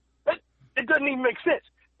 It doesn't even make sense.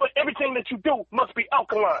 But everything that you do must be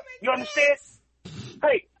alkaline. You understand?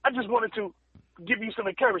 Hey, I just wanted to give you some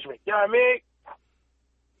encouragement. You know what I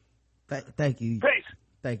mean? Thank you. Peace.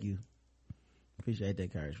 Thank you. Appreciate the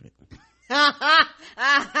encouragement.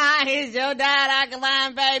 Is your diet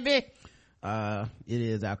alkaline, baby? It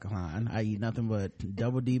is alkaline. I eat nothing but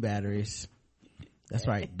double D batteries. That's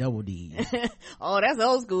right, double D. Oh, that's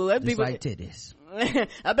old school. That's Just people like titties.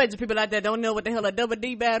 I bet you people out there don't know what the hell a double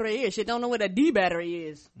D battery is. Shit, don't know what a D battery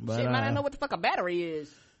is. But, shit, might not know what the fuck a battery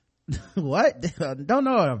is. What? Don't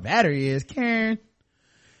know what a battery is, Karen.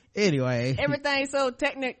 Anyway, Everything so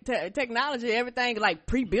technology, everything like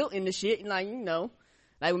pre-built in the shit. Like, you know,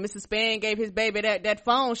 like when Mr. Span gave his baby that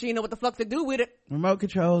phone, she didn't know what the fuck to do with it. remote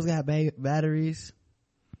controls got batteries.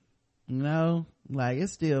 You know, like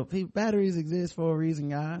it's still batteries exist for a reason,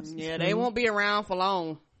 guys. Yeah, they won't be around for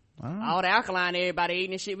long. All the alkaline everybody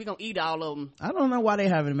eating and shit, we gonna eat all of them. I don't know why they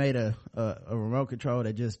haven't made a remote control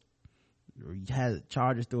that just has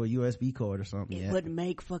charges through a USB cord or something. It wouldn't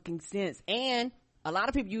make fucking sense. And a lot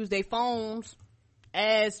of people use their phones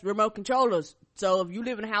as remote controllers. So if you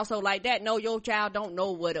live in a household like that, no, your child don't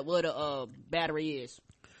know what a battery is.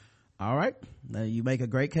 All right, now you make a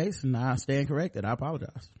great case, and I stand corrected. I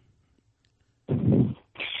apologize.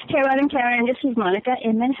 Hey, Rod and Karen, this is Monica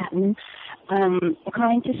in Manhattan.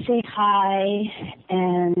 Calling to say hi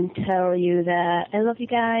and tell you that I love you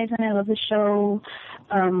guys and I love the show.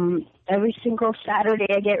 Every single Saturday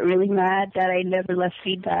I get really mad that I never left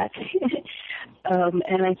feedback.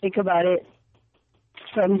 And I think about it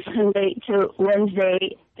from Sunday to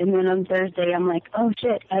Wednesday, and then on Thursday I'm like, oh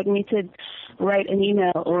shit, I need to write an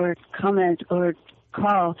email or comment or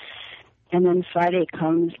call. And then Friday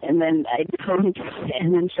comes, and then I don't,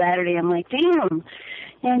 and then Saturday I'm like, damn.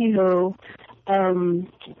 Anywho,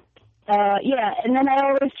 yeah, and then I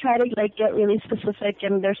always try to, like, get really specific,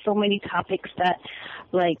 and there's so many topics that,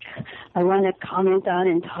 like, I want to comment on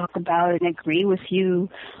and talk about and agree with you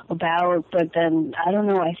about, but then, I don't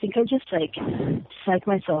know, I think I just, like, psych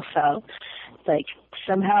myself out. Like,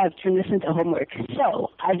 somehow I've turned this into homework.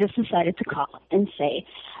 So, I just decided to call and say,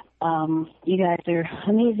 you guys are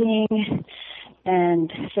amazing,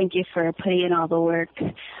 and thank you for putting in all the work.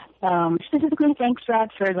 Specifically, thanks,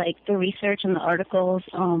 Rod, for, like, the research and the articles,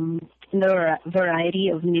 and the variety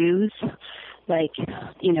of news, like,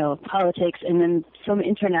 you know, politics, and then some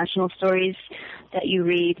international stories that you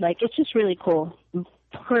read. Like, it's just really cool.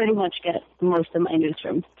 pretty much get most of my news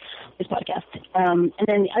from this podcast. And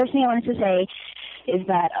then the other thing I wanted to say is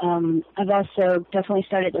that I've also definitely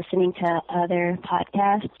started listening to other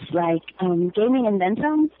podcasts like Gaming and Then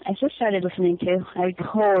Some. I just started listening to. I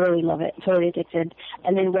totally love it. Totally addicted.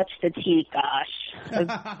 And then What's the Tea? Gosh,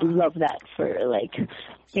 I've loved that for like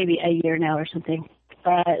maybe a year now or something.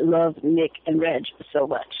 I love Nick and Reg so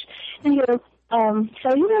much. Anyway, so here's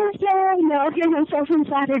myself on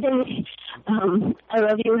Saturday. I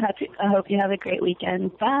love you. I hope you have a great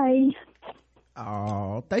weekend. Bye.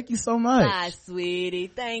 Oh, thank you so much. Bye, sweetie.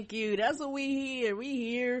 Thank you. That's what we here. We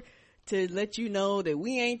here to let you know that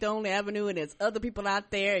we ain't the only avenue and there's other people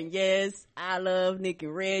out there. And yes, I love Nick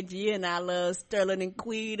and Reggie, and I love Sterling and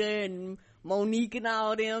Quita and Monique and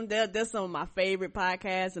all them. They're some of my favorite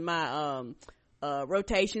podcasts in my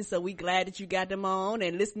rotation. So we glad that you got them on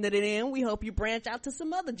and listen to them. We hope you branch out to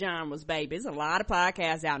some other genres, baby. There's a lot of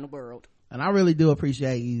podcasts out in the world. And I really do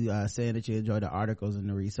appreciate you saying that you enjoy the articles and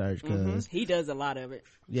the research, because he does a lot of it.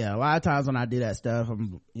 Yeah, a lot of times when I do that stuff,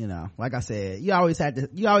 I'm, like I said, you always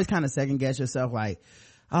kind of second guess yourself, like,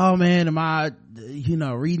 oh man, am I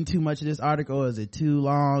reading too much of this article? Is it too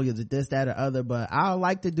long? Is it this, that, or other? But I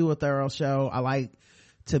like to do a thorough show. I like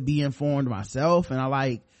to be informed myself, and I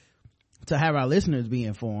like to have our listeners be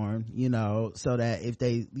informed, so that if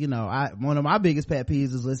they, one of my biggest pet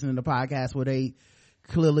peeves is listening to podcasts where they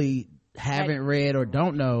clearly haven't read or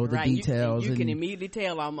don't know the details. You can immediately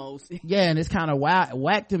tell almost. Yeah, and it's kind of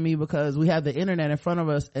whack to me, because we have the internet in front of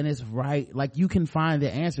us, and it's right, like you can find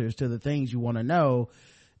the answers to the things you want to know.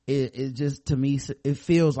 It just, to me, it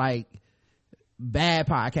feels like bad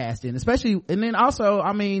podcasting, especially. And then also,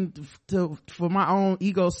 I mean, for my own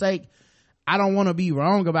ego's sake, I don't want to be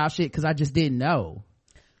wrong about shit because I just didn't know.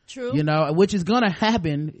 True. Which is gonna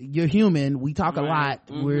happen. You're human. We talk a lot.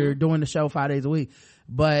 We're doing the show 5 days a week,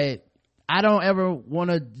 but I don't ever want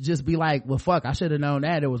to just be like, well, fuck, I should have known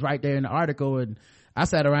that. It was right there in the article, and I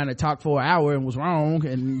sat around and talked for an hour and was wrong,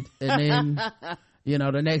 and then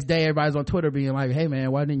the next day everybody's on Twitter being like, hey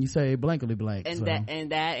man, why didn't you say blankly blank?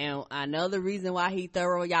 And another reason why he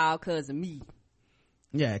thorough, y'all, cause of me.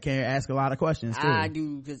 Yeah, Karen ask a lot of questions too. I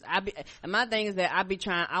do, because and my thing is that I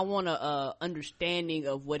want a understanding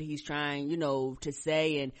of what he's trying, to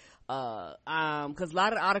say, and because a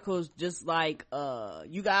lot of articles, just like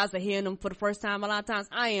you guys are hearing them for the first time a lot of times,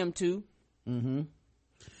 I am too.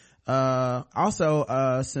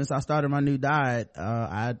 Also, since I started my new diet,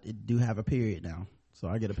 I do have a period now, so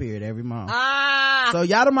I get a period every month. So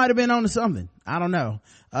y'all might have been on to something, I don't know.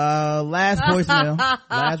 Last voicemail.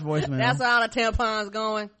 That's all the tampons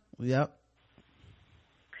going. Yep.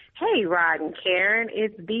 Hey, Rod and Karen,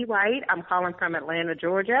 it's B. White. I'm calling from Atlanta,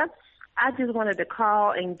 Georgia. I just wanted to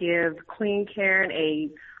call and give Queen Karen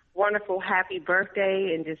a wonderful, happy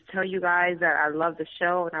birthday, and just tell you guys that I love the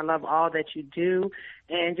show and I love all that you do,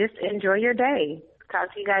 and just enjoy your day.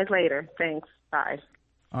 Talk to you guys later. Thanks. Bye.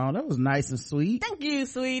 Oh, that was nice and sweet. Thank you,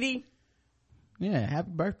 sweetie. Yeah,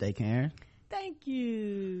 happy birthday, Karen. Thank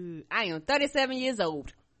you. I am 37 years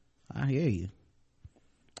old. I hear you.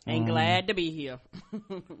 And glad to be here.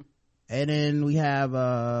 And then we have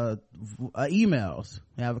emails.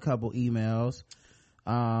 We have a couple emails.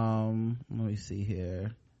 Let me see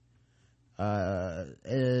here.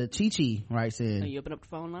 Chi writes in. Can you open up the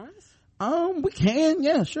phone lines? We can,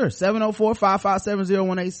 yeah, sure.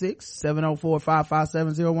 704-557-0186.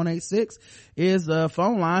 704-557-0186 is the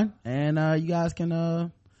phone line, and you guys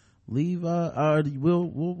can leave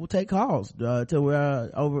we'll take calls till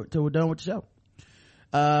we're done with the show.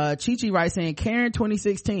 Chi writes in, Karen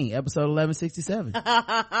 2016 episode 1167.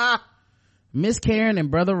 Miss Karen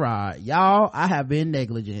and Brother Rod, y'all, I have been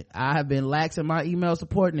negligent. I have been lax in my email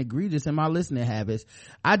support and egregious in my listening habits.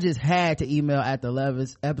 I just had to email at the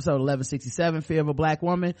episode 1167, Fear of a Black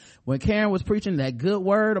Woman, when Karen was preaching that good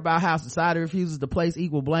word about how society refuses to place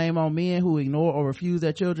equal blame on men who ignore or refuse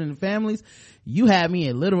their children and families. You had me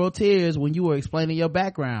in literal tears when you were explaining your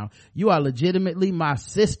background. You are legitimately my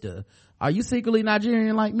sister. Are you secretly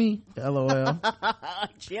Nigerian like me? LOL.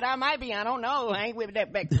 Shit, I might be. I don't know. I ain't with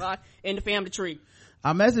that back in the family tree.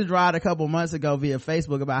 I messaged Rod a couple months ago via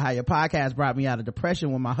Facebook about how your podcast brought me out of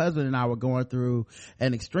depression when my husband and I were going through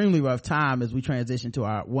an extremely rough time as we transitioned to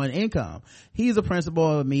our one income. He's a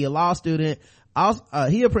principal, me a law student. Also,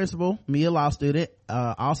 he a principal, me a law student,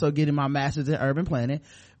 also getting my master's in urban planning.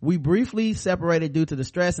 We briefly separated due to the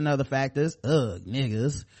stress and other factors. Ugh,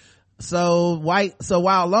 niggas. So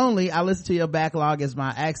while lonely, I listen to your backlog as my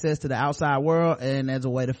access to the outside world and as a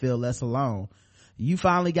way to feel less alone. We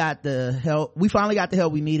finally got the help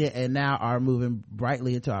we needed, and now are moving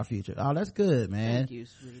brightly into our future. Oh, that's good, man. Thank you,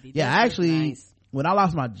 sweetie. Yeah, That's I actually nice. when I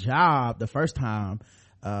lost my job the first time,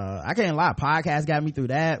 I can't lie, podcast got me through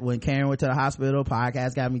that. When Karen went to the hospital,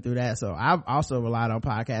 podcast got me through that. So I've also relied on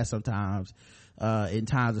podcasts sometimes in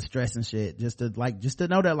times of stress and shit, just to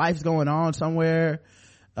know that life's going on somewhere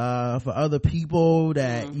for other people,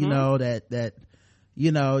 that you know, that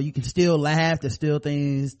you know, you can still laugh, there's still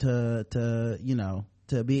things to you know,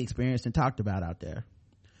 to be experienced and talked about out there.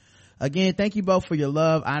 Again, thank you both for your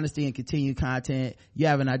love, honesty, and continued content. You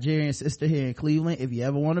have a Nigerian sister here in Cleveland. If you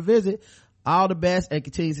ever want to visit, all the best and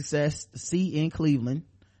continued success. See in Cleveland.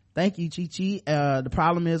 Thank you, Chi Chi. The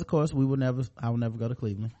problem is, of course, I will never go to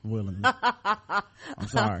Cleveland willingly. I'm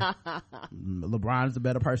sorry. LeBron is a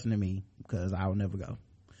better person than me, because I will never go.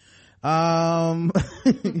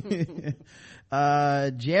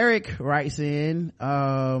 Jarek writes in,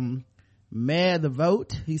 Mayor the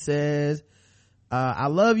Vote. He says, I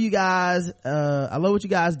love you guys. I love what you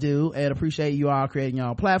guys do and appreciate you all creating your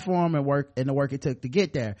own platform and the work it took to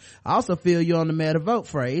get there. I also feel you on the Mayor to Vote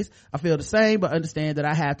phrase. I feel the same, but understand that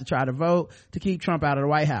I have to try to vote to keep Trump out of the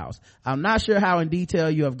White House. I'm not sure how in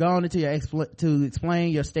detail you have gone into to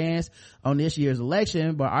explain your stance on this year's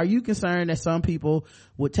election, but are you concerned that some people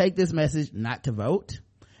would take this message not to vote,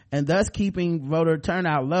 and thus keeping voter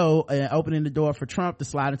turnout low and opening the door for Trump to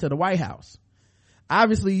slide into the White House?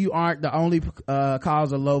 Obviously, you aren't the only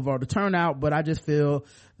cause of low voter turnout, but I just feel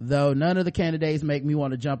though none of the candidates make me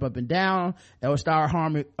want to jump up and down or start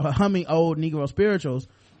humming old Negro spirituals,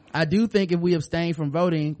 I do think if we abstain from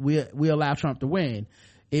voting, we allow Trump to win.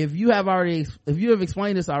 If you have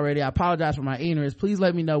explained this already, I apologize for my ignorance. Please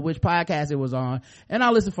let me know which podcast it was on, and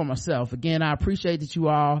I'll listen for myself. Again, I appreciate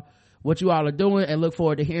what you all are doing, and look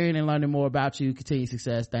forward to hearing and learning more about you. Continued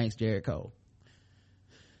success. Thanks, Jared Cole.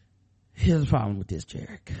 Here's the problem with this,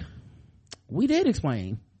 Jarek. We did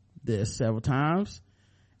explain this several times,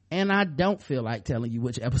 and I don't feel like telling you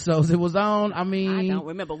which episodes it was on. I don't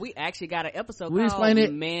remember. We actually got an episode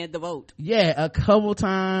called Man the Vote. Yeah, a couple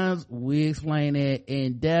times we explain it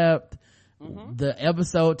in depth. The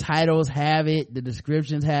episode titles have it, the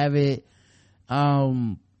descriptions have it.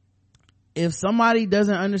 If somebody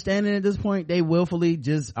doesn't understand it at this point, they willfully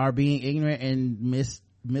just are being ignorant and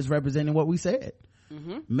misrepresenting what we said.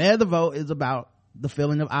 Mayor the Vote is about the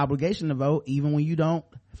feeling of obligation to vote, even when you don't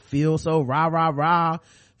feel so rah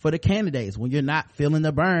for the candidates, when you're not feeling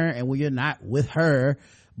the burn and when you're not with her,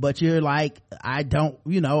 but you're like, I do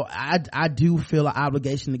feel an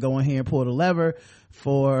obligation to go in here and pull the lever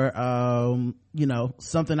for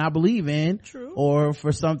something I believe in. True. Or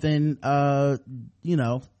for something like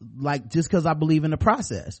just because I believe in the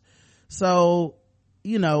process. So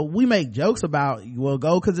we make jokes about, well,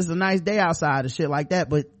 go because it's a nice day outside and shit like that,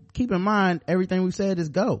 but keep in mind everything we've said is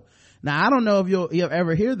go. Now I don't know if you'll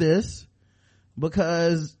ever hear this,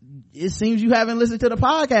 because it seems you haven't listened to the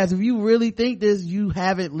podcast. If you really think this, you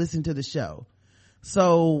haven't listened to the show.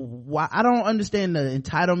 So I don't understand the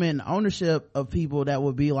entitlement and ownership of people that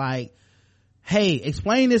would be like, hey,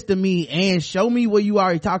 explain this to me and show me where you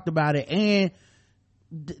already talked about it, and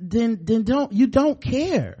then don't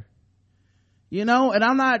care. And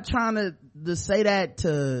I'm not trying to say that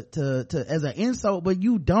to as an insult, but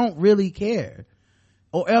you don't really care,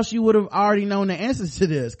 or else you would have already known the answers to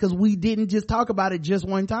this, because we didn't just talk about it just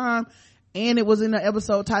one time, and it was in the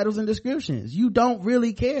episode titles and descriptions. You don't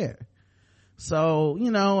really care. So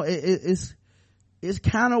it's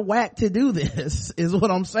kind of whack to do this, is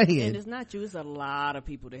what I'm saying. And it's not you, it's a lot of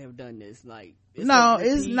people that have done this. It's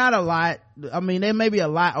not a lot. I mean, there may be a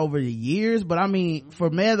lot over the years, but I mean, for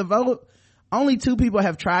Mayor the Vote, only 2 people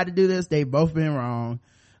have tried to do this. They've both been wrong.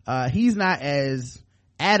 He's not as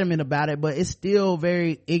adamant about it, but it's still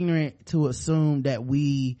very ignorant to assume that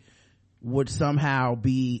we would somehow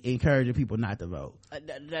be encouraging people not to vote.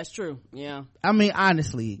 That's true. Yeah. I mean,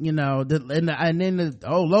 honestly, low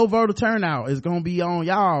voter turnout is gonna be on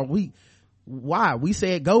y'all. We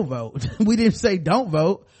said go vote. We didn't say don't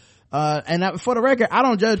vote. And for the record, I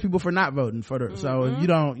don't judge people for not voting so if you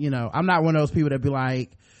don't, I'm not one of those people that be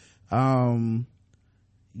like,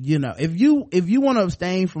 if you want to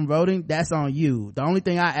abstain from voting, that's on you. The only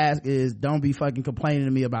thing I ask is don't be fucking complaining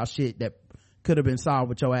to me about shit that could have been solved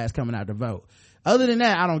with your ass coming out to vote. Other than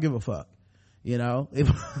that, I don't give a fuck. If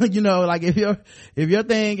your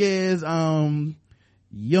thing is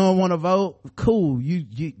you don't want to vote, cool,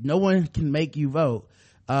 you no one can make you vote.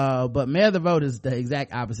 But Mayor the Vote is the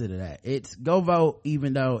exact opposite of that. It's go vote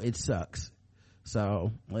even though it sucks.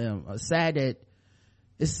 So it's sad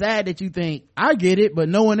that you think I get it but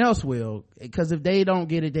no one else will, because if they don't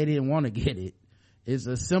get it, they didn't want to get it. It's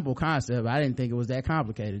a simple concept. I didn't think it was that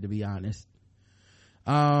complicated, to be honest.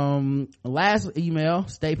 Last email,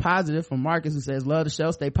 stay positive, from Marcus, who says, love the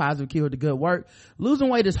show, stay positive, keep with the good work. Losing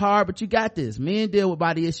weight is hard, but you got this. Men deal with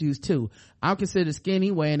body issues too. I'm considered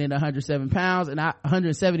skinny, weighing in 170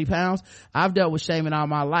 pounds. I've dealt with shaming all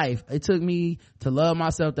my life. It took me to love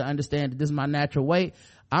myself to understand that this is my natural weight.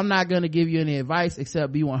 I'm not going to give you any advice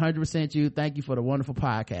except be 100% you. Thank you for the wonderful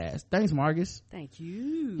podcast. Thanks, Marcus. Thank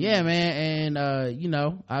you. Yeah, man.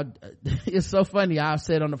 And, it's so funny. I've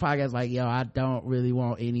said on the podcast, like, yo, I don't really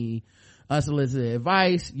want any unsolicited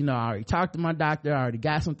advice. I already talked to my doctor. I already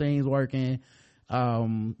got some things working.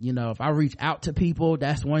 If I reach out to people,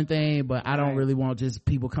 that's one thing, but I don't really want just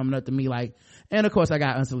people coming up to me like, and of course I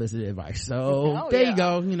got unsolicited advice. So there you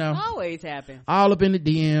go, always happen. All up in the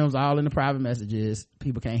DMs, all in the private messages.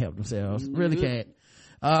 People can't help themselves. Really can't.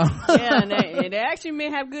 And they actually may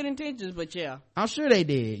have good intentions, but yeah. I'm sure they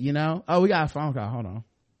did, Oh, we got a phone call. Hold on.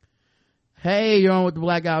 Hey, you're on with the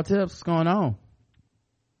Blackout Tips. What's going on?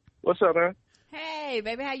 What's up, man? Hey,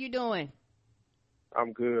 baby, how you doing?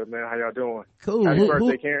 I'm good, man. How y'all doing? Cool. Happy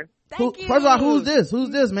birthday, Karen. Thank you. First of all, who's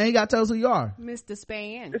this, man? You gotta tell us who you are. Mr.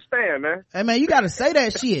 Span. It's Span, man. Hey, man, you gotta say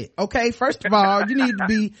that shit, okay? First of all,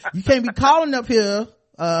 you can't be calling up here,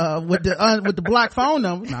 with the block phone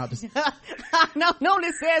number. No, no,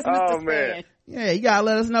 this says Mr. Span. Man. Yeah, you gotta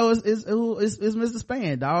let us know it's Mr.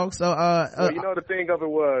 Span, dog. So, well, the thing of it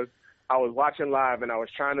was, I was watching live and I was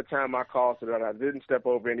trying to time my call so that I didn't step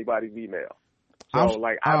over anybody's email. So, I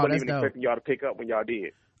wasn't even expecting y'all to pick up when y'all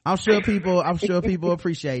did. I'm sure people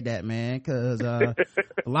appreciate that, man, cause, a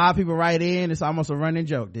lot of people write in, it's almost a running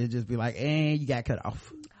joke. They just be like, and you got cut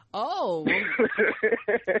off. Oh,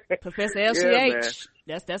 Professor LCH,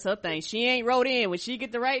 that's her thing. She ain't wrote in. When she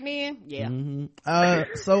get to writing in, yeah.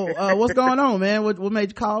 Mm-hmm. So, what's going on, man? What made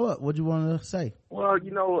you call up? What you want to say? Well,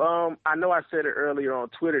 I know I said it earlier on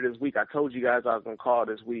Twitter this week. I told you guys I was going to call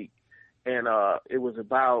this week. And, it was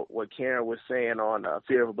about what Karen was saying on,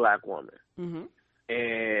 Fear of a Black Woman. Mm-hmm.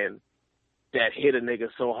 And that hit a nigga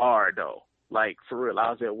so hard though. Like, for real,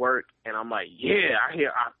 I was at work and I'm like, yeah,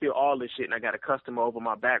 I feel all this shit, and I got a customer over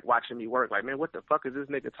my back watching me work. Like, man, what the fuck is this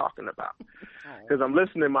nigga talking about? Because I'm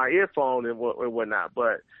listening to my earphone and whatnot.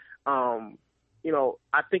 But,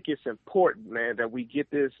 I think it's important, man, that we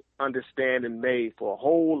get this understanding made for a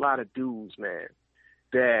whole lot of dudes, man,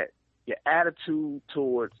 that your attitude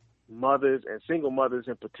towards mothers and single mothers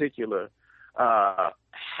in particular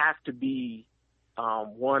have to be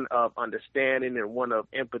one of understanding and one of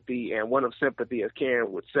empathy and one of sympathy, as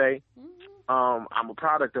Karen would say. I'm a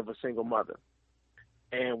product of a single mother.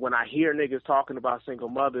 And when I hear niggas talking about single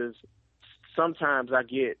mothers, sometimes I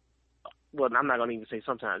get, well, I'm not going to even say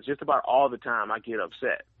sometimes, just about all the time I get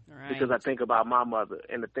upset. Right. Because I think about my mother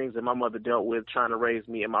and the things that my mother dealt with trying to raise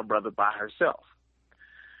me and my brother by herself.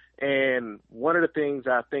 And one of the things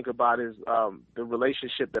I think about is the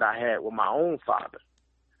relationship that I had with my own father.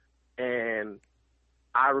 And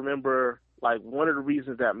I remember, like, one of the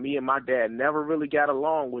reasons that me and my dad never really got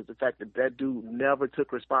along was the fact that that dude never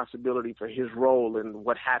took responsibility for his role in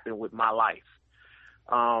what happened with my life.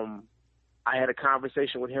 I had a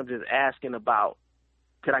conversation with him just asking about,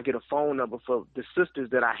 could I get a phone number for the sisters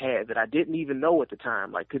that I had that I didn't even know at the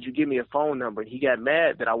time? Like, could you give me a phone number? And he got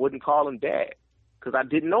mad that I wouldn't call him dad because I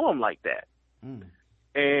didn't know him like that.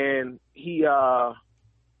 And he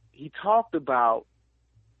talked about,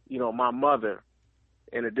 my mother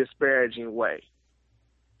in a disparaging way.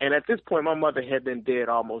 And at this point, my mother had been dead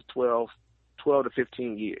almost 12 to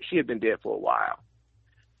 15 years. She had been dead for a while.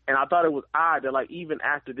 And I thought it was odd that, like, even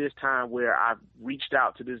after this time where I reached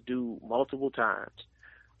out to this dude multiple times,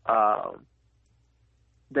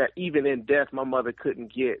 that even in death, my mother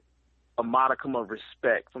couldn't get a modicum of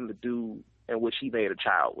respect from the dude in which he made a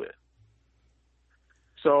child with.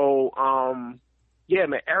 So, yeah,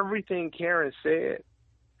 man, everything Karen said,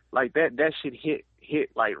 like, that shit hit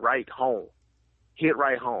like right home.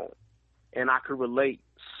 And I could relate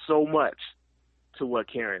so much to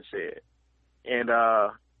what Karen said. And,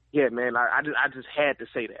 yeah, man, I just had to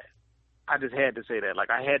say that. Like,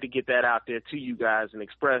 I had to get that out there to you guys and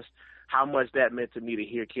express how much that meant to me to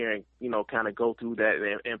hear Karen, kind of go through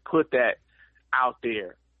that and put that out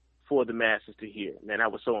there for the masses to hear. Man,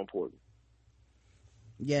 that was so important.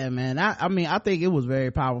 Yeah, man. I mean, I think it was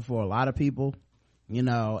very powerful for a lot of people,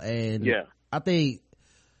 and yeah. I think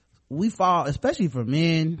we fall, especially for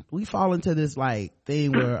men, we fall into this like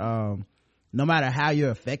thing where, no matter how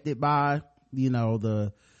you're affected by,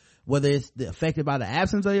 whether it's affected by the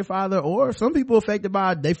absence of your father, or some people affected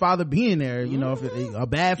by their father being there. If a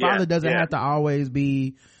bad father doesn't have to always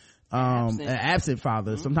be an absent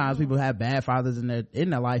father. Sometimes people have bad fathers in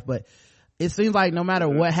their life, but it seems like no matter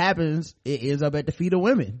what happens, it ends up at the feet of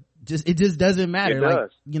women. it just doesn't matter. It like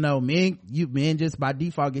does. men just by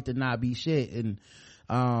default get to not be shit. And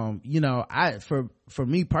for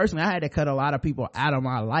me personally, I had to cut a lot of people out of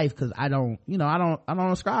my life because I don't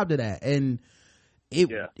ascribe to that. And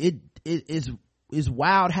it's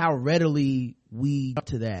wild how readily we up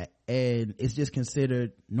to that, and it's just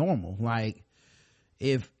considered normal. Like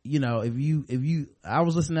if I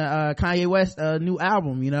was listening to Kanye West's new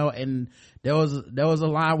album, and there was a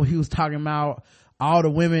line where he was talking about all the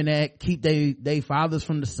women that keep they fathers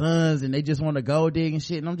from the sons and they just want to go dig and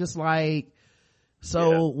shit, and I'm just like,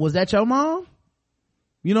 was that your mom?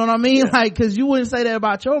 You know what I mean? Like, cause you wouldn't say that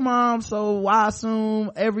about your mom, so why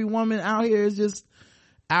assume every woman out here is just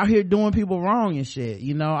out here doing people wrong and shit?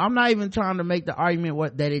 I'm not even trying to make the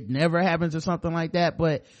argument that it never happens or something like that,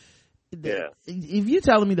 but if you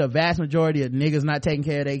telling me the vast majority of niggas not taking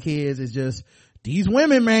care of their kids is just these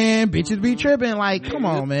women, man, bitches be tripping, like, come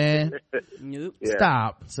on, man.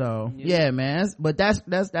 Stop. So man, but that's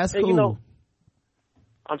cool.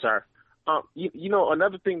 I'm sorry.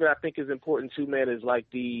 Another thing that I think is important too, man, is like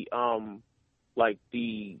the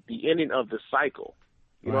ending of the cycle.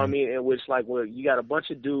 You know what I mean? In which, like, where you got a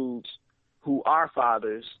bunch of dudes who are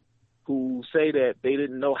fathers who say that they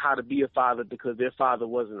didn't know how to be a father because their father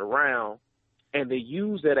wasn't around, and they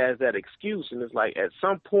use that as that excuse. And it's like, at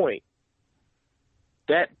some point,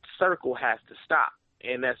 that circle has to stop,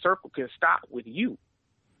 and that circle can stop with you.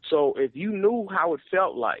 So if you knew how it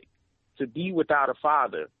felt like to be without a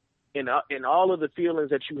father, and all of the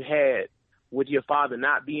feelings that you had with your father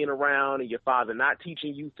not being around, and your father not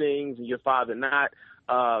teaching you things, and your father not,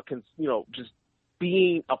 just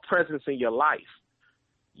being a presence in your life,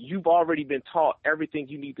 you've already been taught everything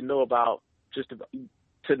you need to know about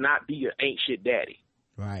to not be an ain't shit daddy.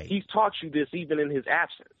 Right. He's taught you this even in his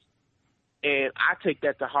absence. And I take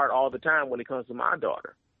that to heart all the time when it comes to my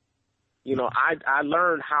daughter. I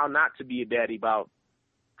learned how not to be a daddy about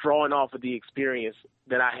drawing off of the experience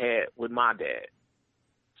that I had with my dad.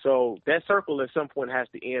 So that circle at some point has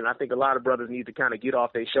to end. I think a lot of brothers need to kind of get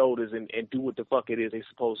off their shoulders and do what the fuck it is they're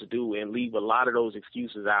supposed to do, and leave a lot of those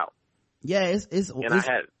excuses out. Yeah,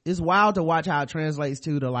 it's wild to watch how it translates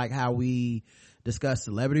to like how we discuss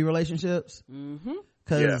celebrity relationships.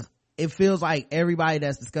 Because it feels like everybody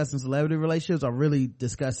that's discussing celebrity relationships are really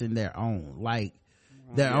discussing their own, like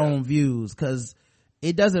their own views. Because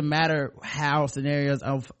it doesn't matter how scenarios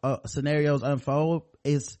unfold.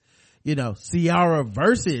 It's Ciara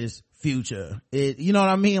versus Future. You know what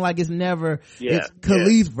I mean? Like, it's never it's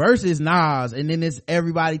Khalees versus Nas, and then it's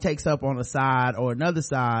everybody takes up on a side or another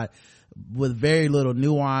side with very little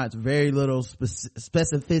nuance, very little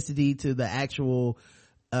specificity to the actual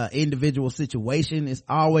individual situation. It's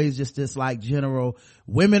always just this like general,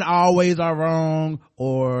 women always are wrong,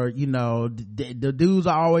 or the dudes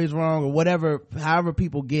are always wrong, or whatever, however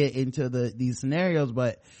people get into these scenarios.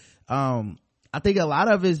 But I think a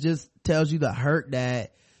lot of it just tells you the hurt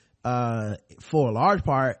that for a large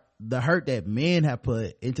part, the hurt that men have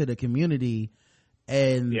put into the community,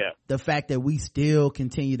 and the fact that we still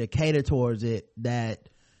continue to cater towards it, that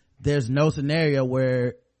there's no scenario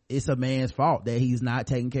where it's a man's fault that he's not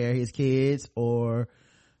taking care of his kids or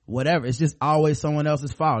whatever. It's just always someone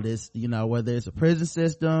else's fault. It's whether it's a prison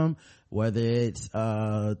system, whether it's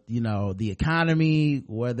the economy,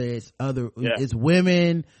 whether it's it's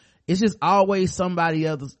women. It's just always somebody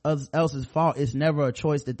else's fault. It's never a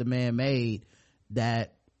choice that the man made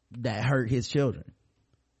that hurt his children.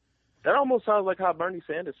 That almost sounds like how Bernie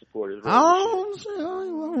Sanders supported. I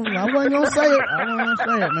wasn't gonna say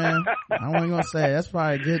it, man. I wasn't gonna say it. That's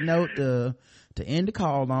probably a good note to end the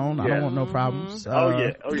call on. I don't want no problems. Oh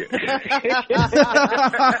yeah.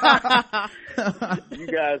 You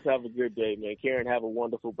guys have a good day, man. Karen, have a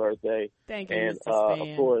wonderful birthday. Thank you, and Mr. Span.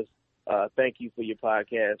 of course, thank you for your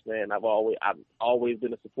podcast, man. I've always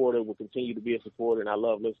been a supporter, will continue to be a supporter, and I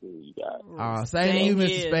love listening to you guys. Same to you,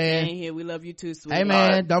 Mr. Span. Same here. We love you too, sweetie. Hey,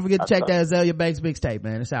 man, don't forget to check that Azalea Banks mixtape,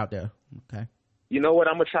 man. It's out there. Okay. You know what?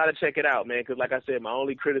 I'm going to try to check it out, man, because like I said, my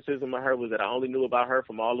only criticism of her was that I only knew about her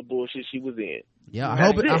from all the bullshit she was in. Yeah, I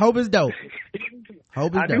hope it's dope.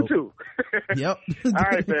 I do too. Yep. All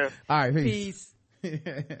right, man. All right, peace.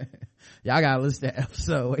 Y'all gotta listen to that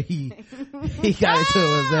episode where he got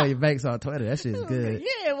into Azalea Banks on Twitter. That shit's good.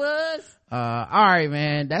 Yeah, it was. All right,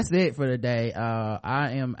 man, that's it for today.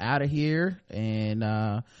 I am out of here,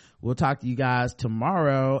 and we'll talk to you guys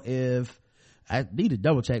tomorrow. If I need to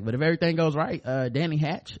double check, but if everything goes right, Danny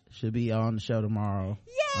Hatch should be on the show tomorrow.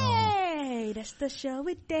 Yay! That's the show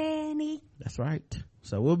with Danny. That's right.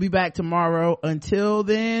 So we'll be back tomorrow. Until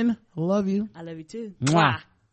then, I love you. I love you too. Mwah.